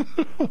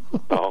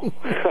 No.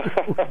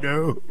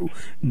 No.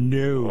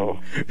 No,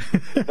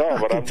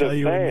 but I'm just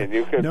saying,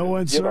 you could. No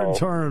uncertain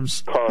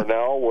terms.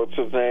 Cornell, what's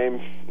his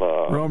name?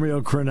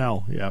 Romeo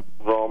Crennel, yep.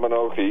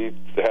 Romeo, he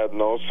had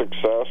no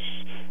success.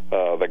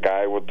 The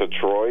guy with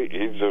Detroit,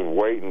 he's just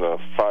waiting to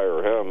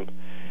fire him.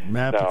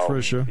 Matt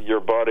Patricia. Your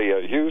buddy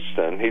at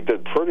Houston, he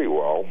did pretty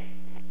well,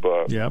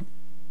 but yep.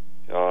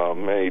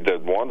 He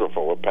did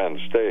wonderful at Penn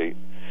State.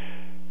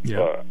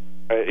 Yeah.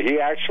 He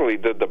actually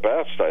did the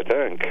best, I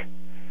think.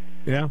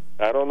 Yeah.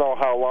 I don't know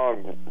how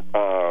long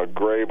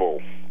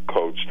Grable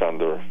coached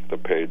under the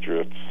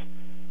Patriots.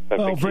 I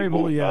think he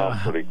moved on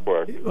pretty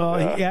quick.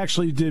 Well, he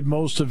actually did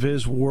most of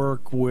his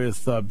work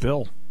with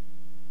Bill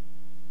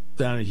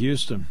down at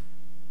Houston.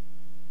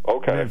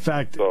 Okay. And in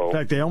fact,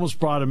 they almost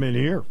brought him in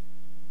here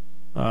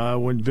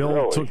when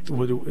Bill took.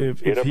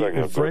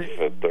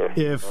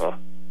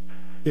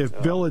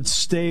 If Bill had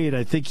stayed,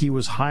 I think he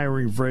was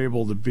hiring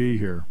Vrabel to be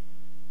here.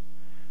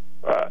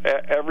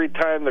 Every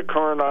time the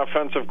current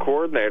offensive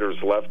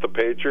coordinators left the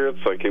Patriots,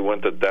 like he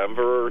went to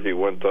Denver, he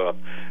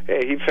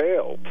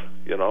failed.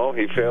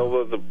 He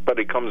failed, but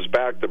he comes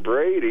back to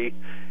Brady,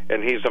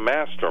 and he's a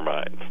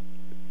mastermind.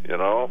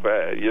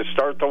 You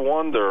start to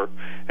wonder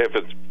if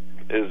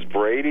is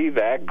Brady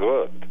that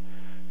good?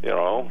 You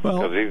know,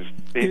 because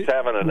he's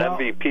having an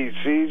MVP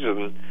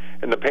season,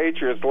 and the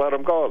Patriots let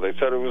him go. They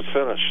said it was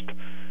finished.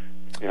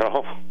 You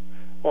know,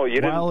 well, you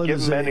didn't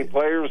give him any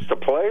players to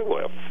play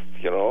with.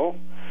 You know,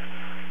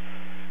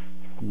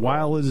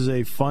 while it is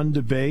a fun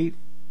debate,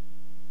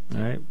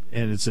 right,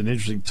 and it's an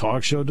interesting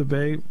talk show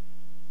debate,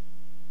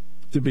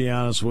 to be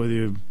honest with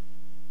you,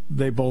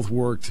 they both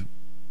worked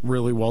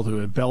really well to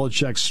it.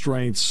 Belichick's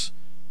strengths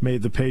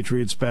made the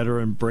Patriots better,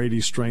 and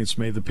Brady's strengths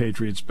made the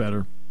Patriots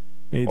better.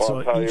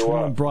 So each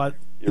one brought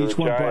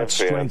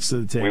strengths to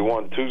the table. We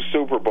won 2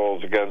 Super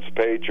Bowls against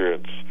the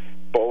Patriots.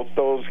 Both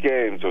those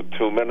games with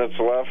 2 minutes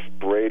left,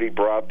 Brady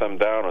brought them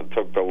down and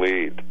took the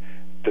lead.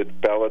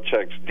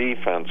 Belichick's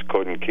defense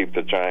couldn't keep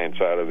the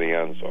Giants out of the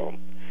end zone,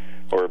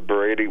 or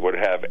Brady would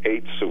have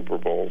 8 Super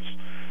Bowls.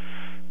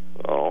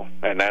 Oh,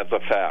 and that's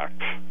a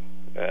fact.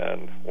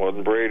 And it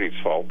wasn't Brady's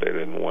fault they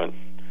didn't win.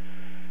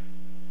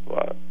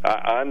 But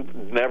I've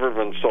never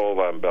been sold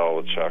on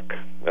Belichick,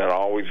 and I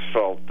always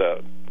felt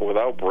that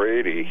without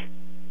Brady,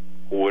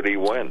 would he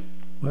win?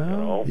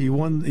 Well, he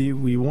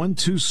won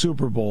 2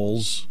 Super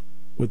Bowls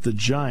with the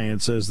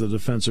Giants as the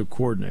defensive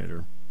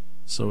coordinator,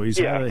 so he's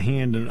had a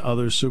hand in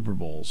other Super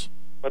Bowls.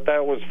 But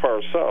that was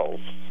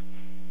Parcells.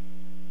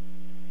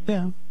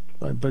 Yeah,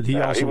 but he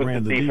also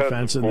ran the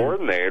defense and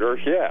coordinator.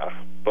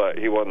 But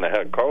he wasn't the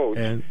head coach.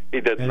 And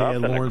he did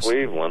nothing in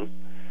Cleveland,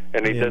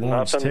 and he did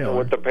nothing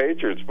with the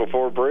Patriots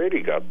before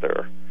Brady got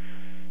there.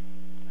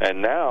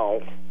 And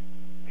now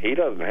he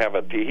doesn't have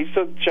he's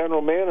the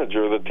general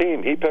manager of the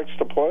team. He picks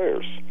the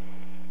players.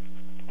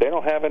 They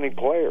don't have any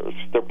players.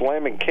 They're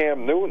blaming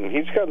Cam Newton.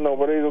 He's got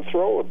nobody to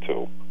throw it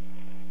to.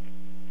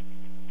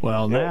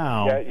 Well,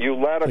 now you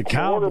let a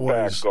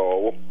quarterback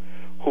go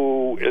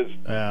who is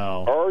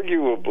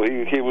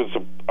arguably, he was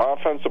the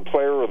offensive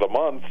player of the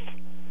month.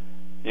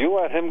 You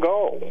let him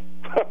go.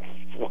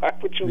 Why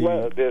would you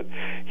let it?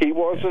 He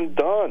wasn't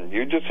done.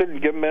 You just didn't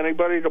give him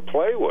anybody to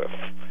play with.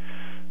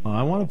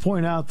 I want to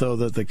point out, though,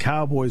 that the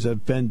Cowboys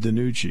have Ben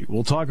DiNucci.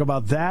 We'll talk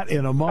about that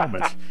in a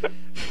moment.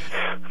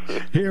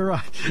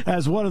 Here,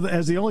 as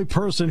the only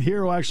person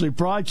here who actually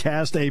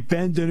broadcast a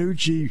Ben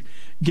DiNucci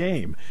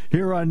game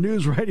here on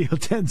News Radio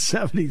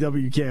 1070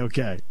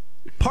 WKOK.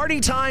 Party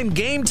time,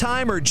 game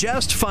time, or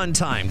just fun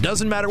time.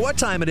 Doesn't matter what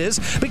time it is,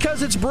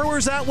 because it's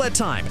Brewers Outlet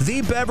time.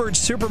 The Beverage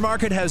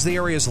Supermarket has the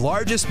area's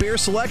largest beer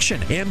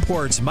selection.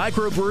 Imports,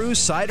 microbrews,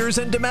 ciders,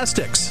 and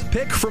domestics.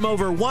 Pick from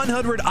over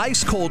 100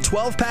 ice-cold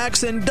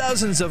 12-packs and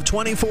dozens of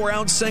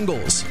 24-ounce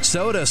singles.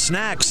 Soda,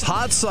 snacks,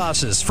 hot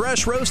sauces,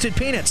 fresh roasted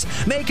peanuts.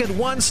 Make it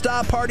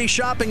one-stop party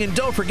shopping, and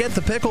don't forget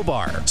the pickle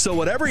bar. So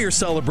whatever you're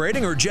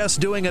celebrating or just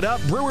doing it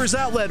up, Brewers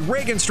Outlet,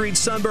 Reagan Street,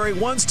 Sunbury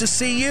wants to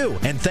see you.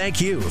 And thank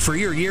you for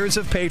your years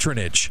of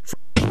patronage.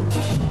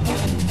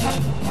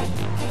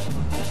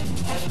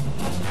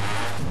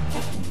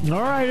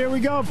 All right, here we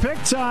go. Pick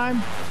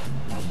time.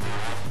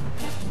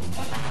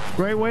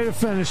 Great way to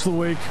finish the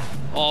week.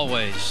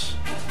 Always.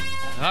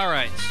 All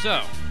right,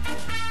 so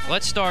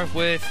let's start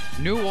with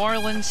New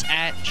Orleans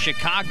at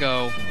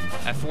Chicago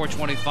at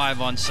 4:25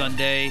 on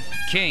Sunday.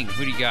 King,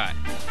 who do you got?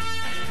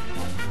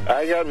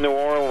 I got New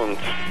Orleans.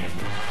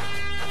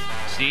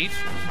 Steve?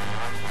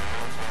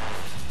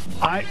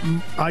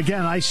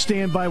 I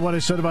stand by what I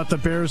said about the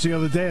Bears the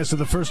other day. I said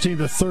the first team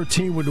to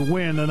 13 would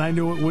win, and I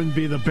knew it wouldn't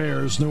be the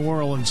Bears. New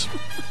Orleans.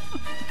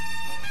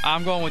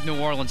 I'm going with New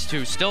Orleans,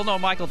 too. Still no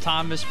Michael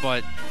Thomas,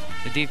 but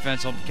the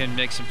defense can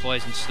make some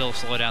plays and still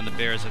slow down the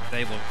Bears if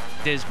they looked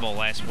dismal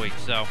last week.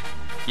 So,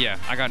 yeah,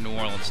 I got New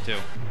Orleans, too.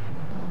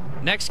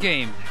 Next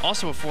game,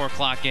 also a 4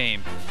 o'clock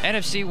game.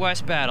 NFC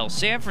West battle.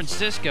 San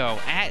Francisco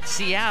at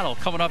Seattle,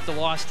 coming up the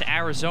loss to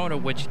Arizona,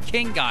 which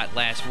King got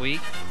last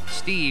week.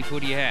 Steve, who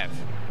do you have?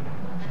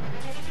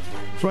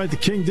 That's right, the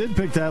King did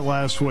pick that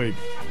last week.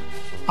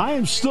 I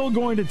am still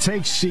going to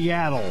take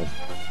Seattle.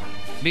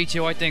 Me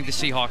too. I think the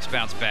Seahawks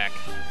bounce back.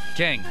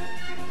 King.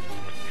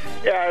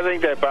 Yeah, I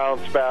think they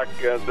bounce back.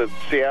 The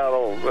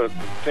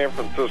San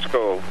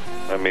Francisco,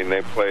 I mean,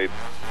 they played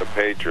the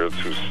Patriots,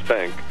 who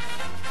stink.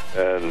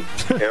 And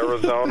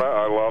Arizona,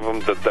 I love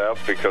them to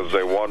death because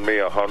they won me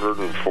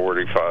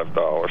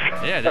 $145.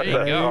 Yeah, there you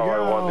go. That's how I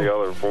won the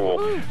other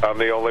fool. I'm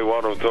the only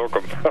one who took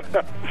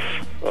them.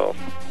 So.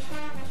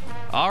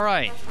 All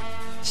right.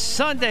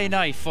 Sunday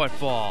night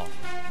football.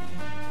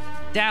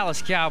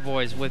 Dallas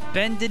Cowboys with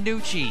Ben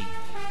DiNucci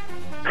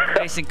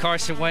facing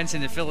Carson Wentz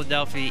and the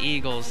Philadelphia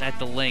Eagles at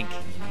the Link.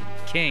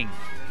 King.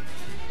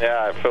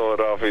 Yeah,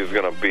 Philadelphia's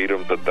going to beat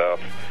them to death.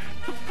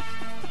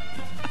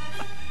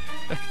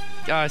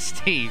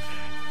 Steve.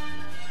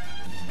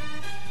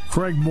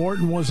 Craig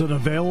Morton wasn't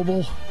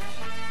available.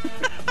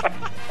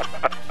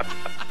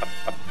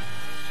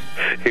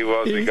 He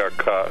was. He got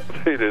caught.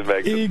 He didn't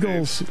make the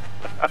Eagles.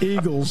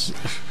 Eagles.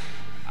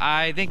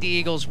 I think the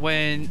Eagles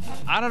win.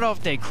 I don't know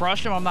if they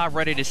crush them. I'm not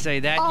ready to say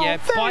that yet.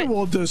 They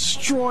will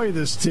destroy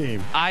this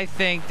team. I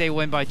think they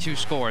win by 2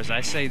 scores.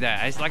 I say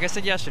that. Like I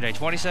said yesterday,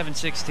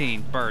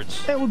 27-16,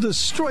 Birds. They will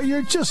destroy.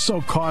 You're just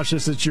so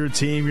cautious. It's your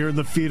team. You're in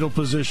the fetal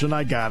position.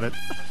 I got it.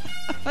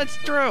 That's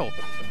true.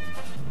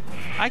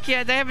 I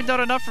can't. They haven't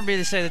done enough for me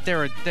to say that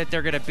they're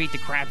going to beat the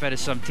crap out of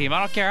some team. I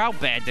don't care how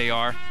bad they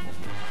are.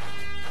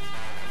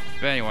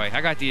 But anyway,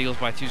 I got the Eagles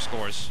by 2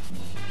 scores.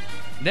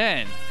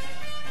 Then,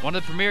 one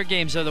of the premier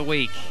games of the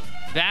week.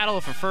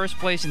 Battle for first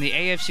place in the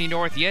AFC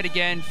North yet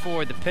again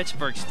for the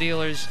Pittsburgh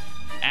Steelers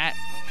at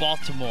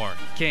Baltimore.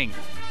 King.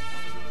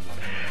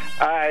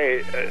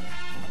 I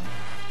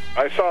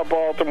saw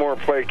Baltimore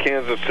play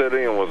Kansas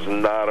City and was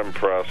not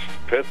impressed.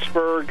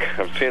 Pittsburgh,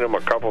 I've seen them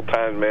a couple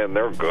times. Man,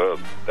 they're good.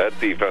 That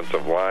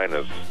defensive line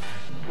is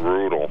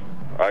brutal.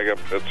 I got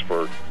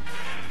Pittsburgh.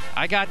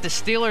 I got the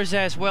Steelers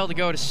as well to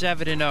go to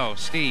 7-0.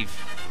 Steve.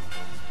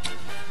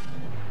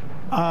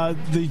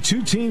 The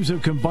two teams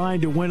have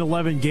combined to win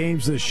 11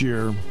 games this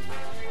year.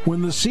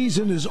 When the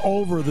season is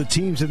over, the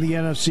teams in the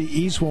NFC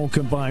East won't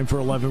combine for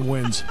 11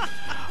 wins.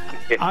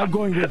 I'm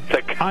going with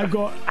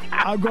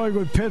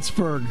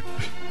Pittsburgh.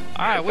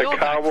 All right, the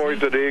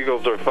Cowboys and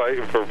Eagles are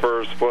fighting for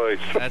first place.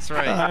 That's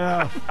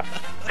right.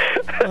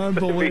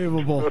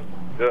 Unbelievable.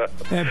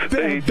 And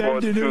Ben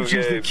DiNucci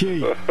is the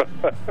key.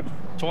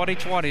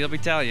 2020, let me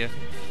tell you.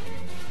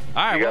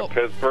 All right, you got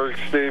Pittsburgh,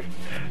 Steve?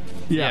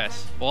 Yeah.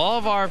 Yes. Well, all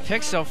of our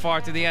picks so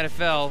far through the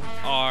NFL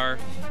are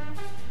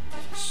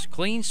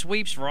clean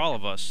sweeps for all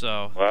of us.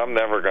 So. Well, I'm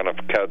never going to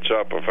catch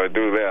up if I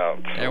do that.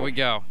 So. There we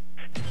go.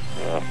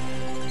 Yeah.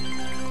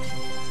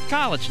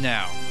 College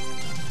now.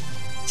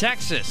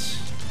 Texas,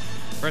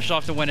 fresh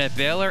off the win at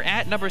Baylor.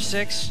 At number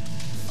 6,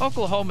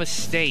 Oklahoma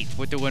State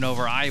with the win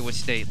over Iowa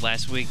State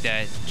last week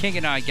that King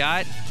and I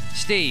got.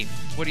 Steve,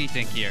 what do you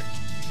think here?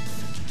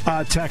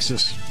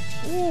 Texas.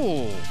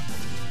 Ooh.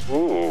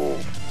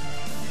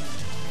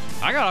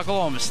 I got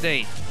Oklahoma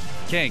State.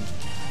 King.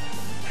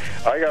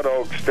 I got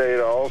Oak State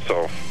also.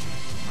 All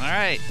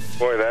right.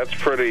 Boy, that's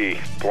pretty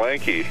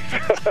blanky.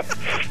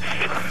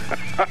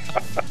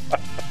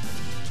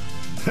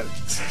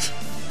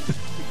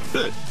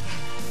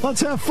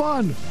 Let's have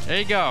fun. There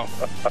you go.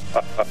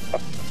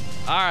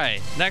 All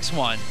right, next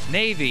one.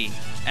 Navy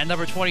and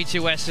number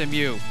 22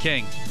 SMU.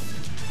 King.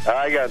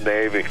 I got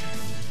Navy.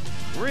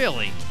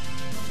 Really?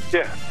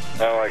 Yeah,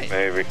 I like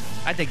Navy.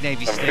 I think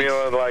Navy stinks. I'm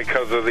feeling like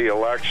because of the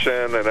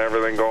election and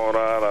everything going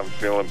on, I'm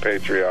feeling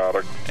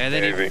patriotic. And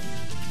then Navy.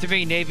 To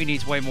me, Navy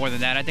needs way more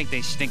than that. I think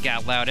they stink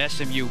out loud.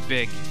 SMU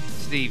big.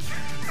 Steve.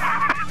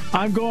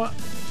 I'm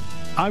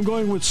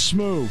going with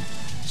SMU.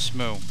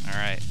 SMU. All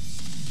right.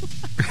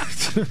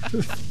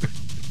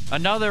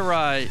 Another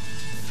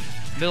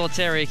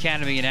military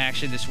academy in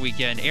action this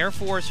weekend. Air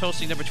Force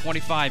hosting number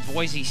 25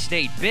 Boise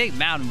State. Big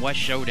Mountain West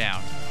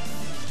showdown.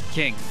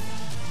 King.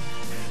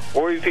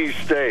 Boise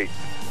State.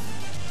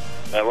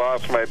 I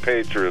lost my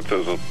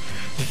patriotism.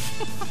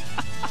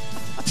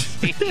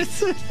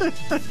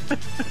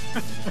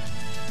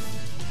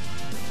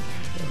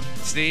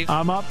 Steve?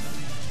 I'm up.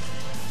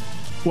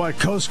 What,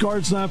 Coast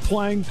Guard's not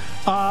playing?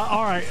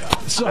 All right.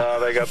 So. No,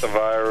 they got the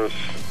virus.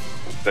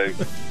 They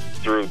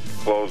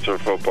closed their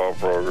football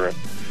program.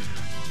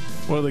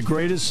 One of the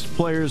greatest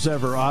players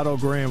ever, Otto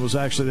Graham, was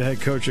actually the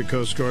head coach at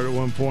Coast Guard at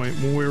one point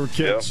when we were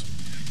kids.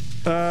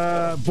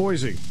 Yep.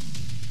 Boise.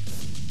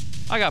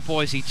 I got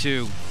Boise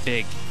too,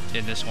 big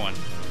in this one.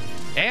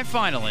 And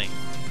finally,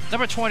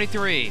 number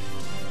 23,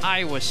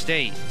 Iowa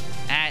State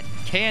at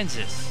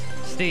Kansas.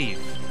 Steve.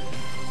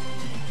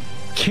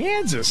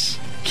 Kansas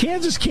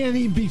can't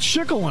even beat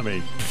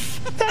Shikellamy.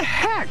 What the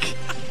heck?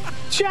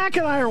 Jack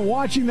and I are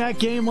watching that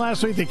game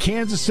last week, the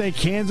Kansas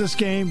State-Kansas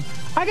game.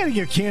 I got to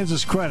give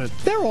Kansas credit.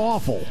 They're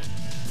awful.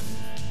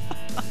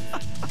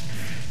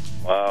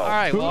 Wow. All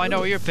right, well, I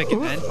know what you're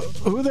picking then.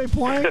 Who are they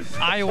playing?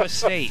 Iowa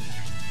State.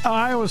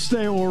 Iowa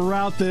State will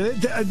rout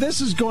this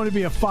is going to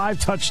be a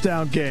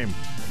 5-touchdown game.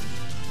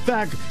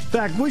 In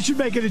fact, we should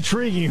make it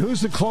intriguing.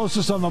 Who's the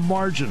closest on the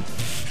margin?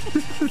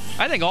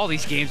 I think all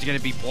these games are going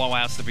to be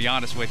blowouts, to be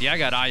honest with you. I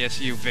got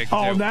ISU big too.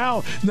 Oh,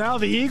 now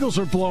the Eagles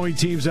are blowing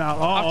teams out.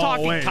 Oh, I'm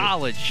talking wait.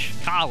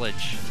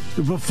 college.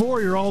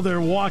 Before you're all there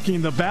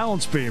walking the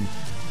balance beam.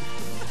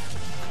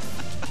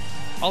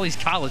 All these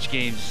college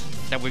games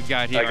that we've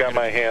got here. I got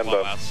my hand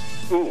up.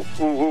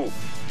 Ooh.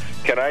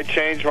 Can I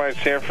change my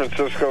San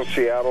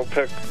Francisco-Seattle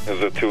pick?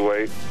 Is it too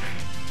late?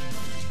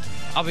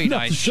 I'll be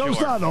nice. The show's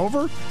not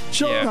over.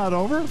 Not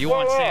over. You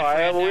want San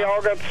Fran we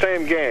all got the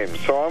same game,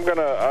 so I'm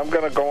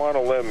gonna go on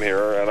a limb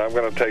here, and I'm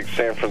gonna take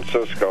San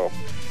Francisco.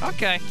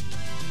 Okay.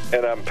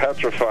 And I'm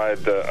petrified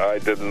that I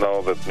didn't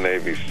know that the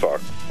Navy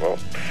sucked. Well,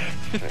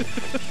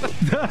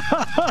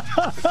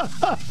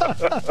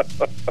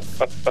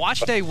 watch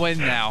they win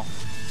now.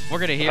 We're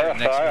gonna hear it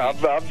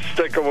next week. I'm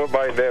sticking with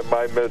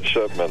my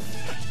midshipmen.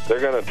 They're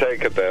gonna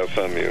take it to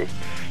SMU.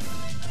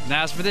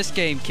 Now, as for this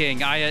game,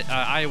 King,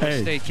 Iowa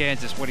State,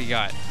 Kansas, what do you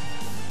got?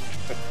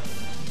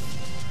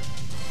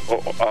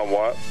 On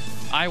what?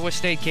 Iowa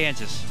State,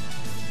 Kansas.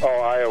 Oh,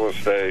 Iowa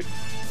State.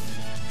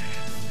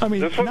 I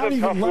mean, this was not a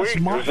even tough less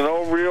week. There's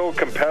no real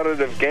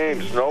competitive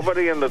games.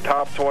 Nobody in the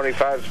top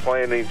 25 is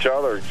playing each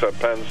other except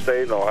Penn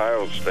State and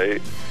Ohio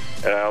State.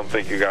 And I don't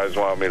think you guys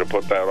want me to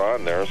put that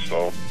on there,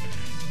 so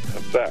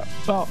that's that.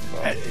 Well,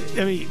 I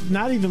mean,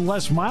 not even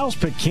Les Miles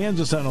picked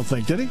Kansas, I don't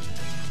think, did he?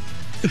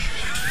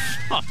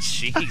 Oh,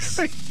 jeez.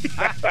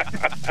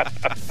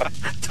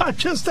 I'm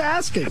just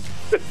asking.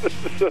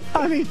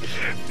 I mean,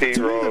 to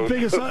me,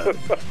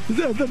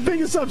 the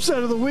biggest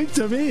upset of the week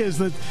to me is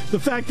that the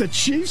fact that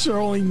Chiefs are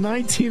only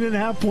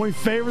 19.5-point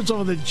favorites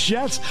over the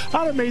Jets.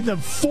 I'd have made them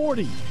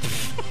 40.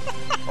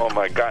 Oh,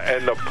 my God.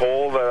 And the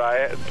poll that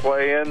I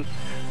play in,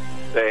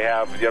 they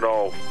have,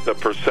 the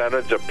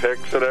percentage of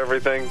picks and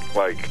everything.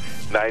 Like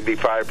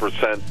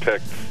 95%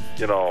 picked,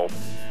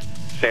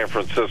 San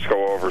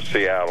Francisco over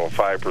Seattle.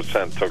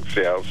 5% took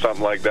Seattle,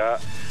 something like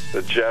that.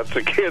 The Jets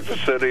and Kansas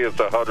City is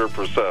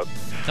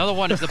 100%. Another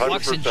one is the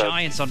Bucks and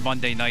Giants on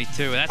Monday night,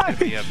 too. That's going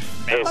to be a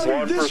it's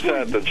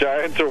 1%. The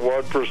Giants are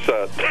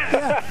 1%.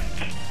 Yeah.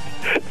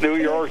 New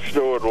York's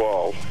doing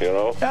well,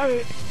 I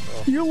mean,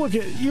 you look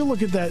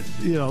at that,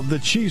 the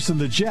Chiefs and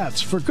the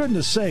Jets. For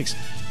goodness sakes,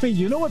 I mean,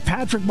 you know what,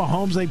 Patrick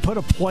Mahomes? They put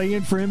a play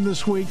in for him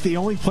this week. The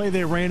only play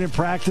they ran in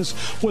practice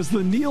was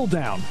the kneel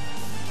down.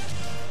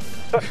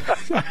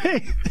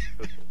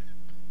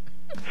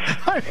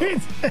 I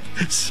mean,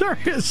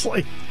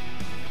 seriously.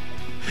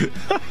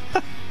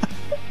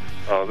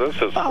 Oh, this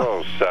is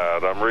so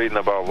sad. I'm reading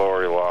about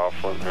Lori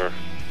Loughlin here.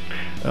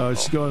 Oh,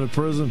 she's going to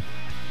prison.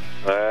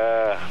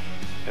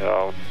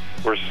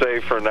 We're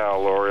safer now.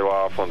 Lori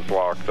Loughlin's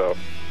locked up.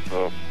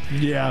 So.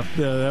 Yeah,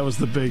 that was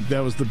the big.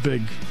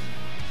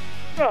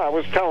 No, I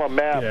was telling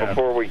Matt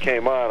before we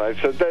came on. I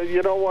said,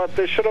 you know what?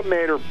 They should have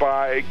made her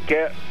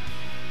get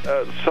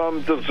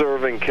some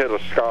deserving kid a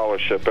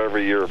scholarship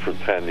every year for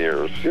 10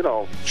 years.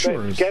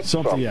 Sure, get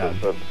something. Yeah.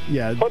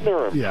 Putting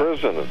her in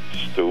prison is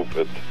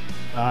stupid.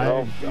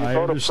 I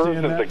go to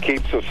prison to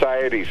keep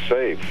society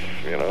safe.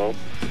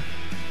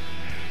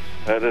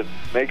 And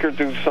make her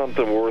do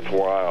something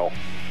worthwhile.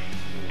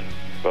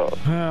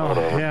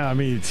 Yeah, I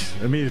mean,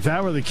 if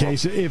that were the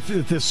case,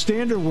 if the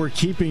standard were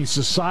keeping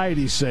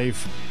society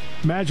safe,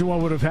 imagine what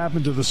would have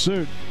happened to the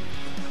suit.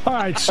 All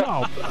right,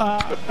 so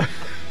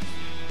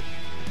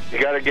you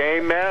got a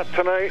game, Matt,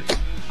 tonight?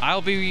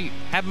 I'll be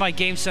having my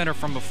game center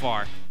from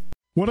afar.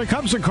 When it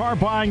comes to car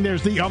buying,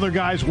 there's the other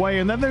guy's way,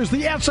 and then there's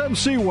the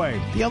SMC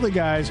way. The other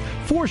guys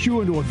force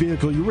you into a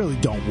vehicle you really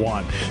don't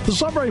want. The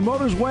Sunbury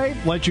Motors way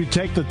lets you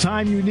take the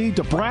time you need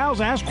to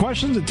browse, ask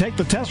questions, and take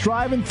the test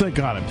drive and think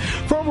on it.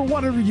 For over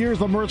 100 years,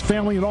 the Mertz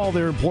family and all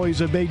their employees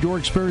have made your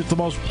experience the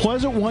most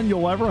pleasant one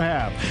you'll ever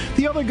have.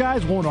 The other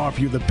guys won't offer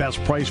you the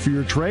best price for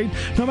your trade,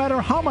 no matter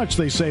how much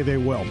they say they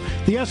will.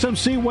 The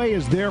SMC way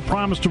is their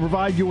promise to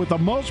provide you with the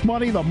most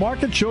money the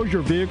market shows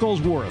your vehicle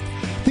is worth.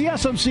 The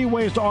SMC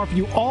way is to offer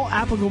you all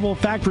applicable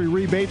factory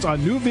rebates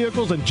on new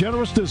vehicles and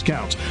generous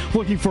discounts.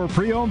 Looking for a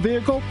pre-owned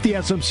vehicle? The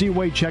SMC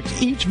way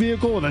checks each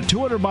vehicle with a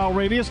 200-mile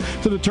radius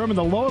to determine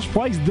the lowest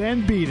price,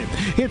 then beat it.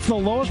 It's the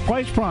lowest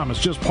price promise,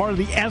 just part of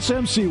the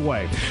SMC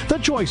way. The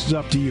choice is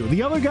up to you.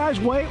 The other guy's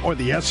way or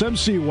the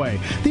SMC way.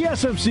 The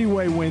SMC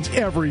way wins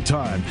every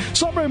time.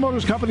 Sunbury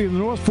Motors Company in the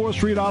North 4th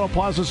Street Auto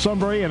Plaza,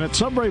 Sunbury, and at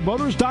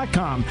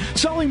sunburymotors.com.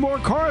 Selling more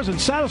cars and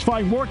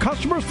satisfying more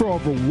customers for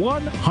over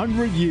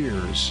 100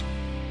 years.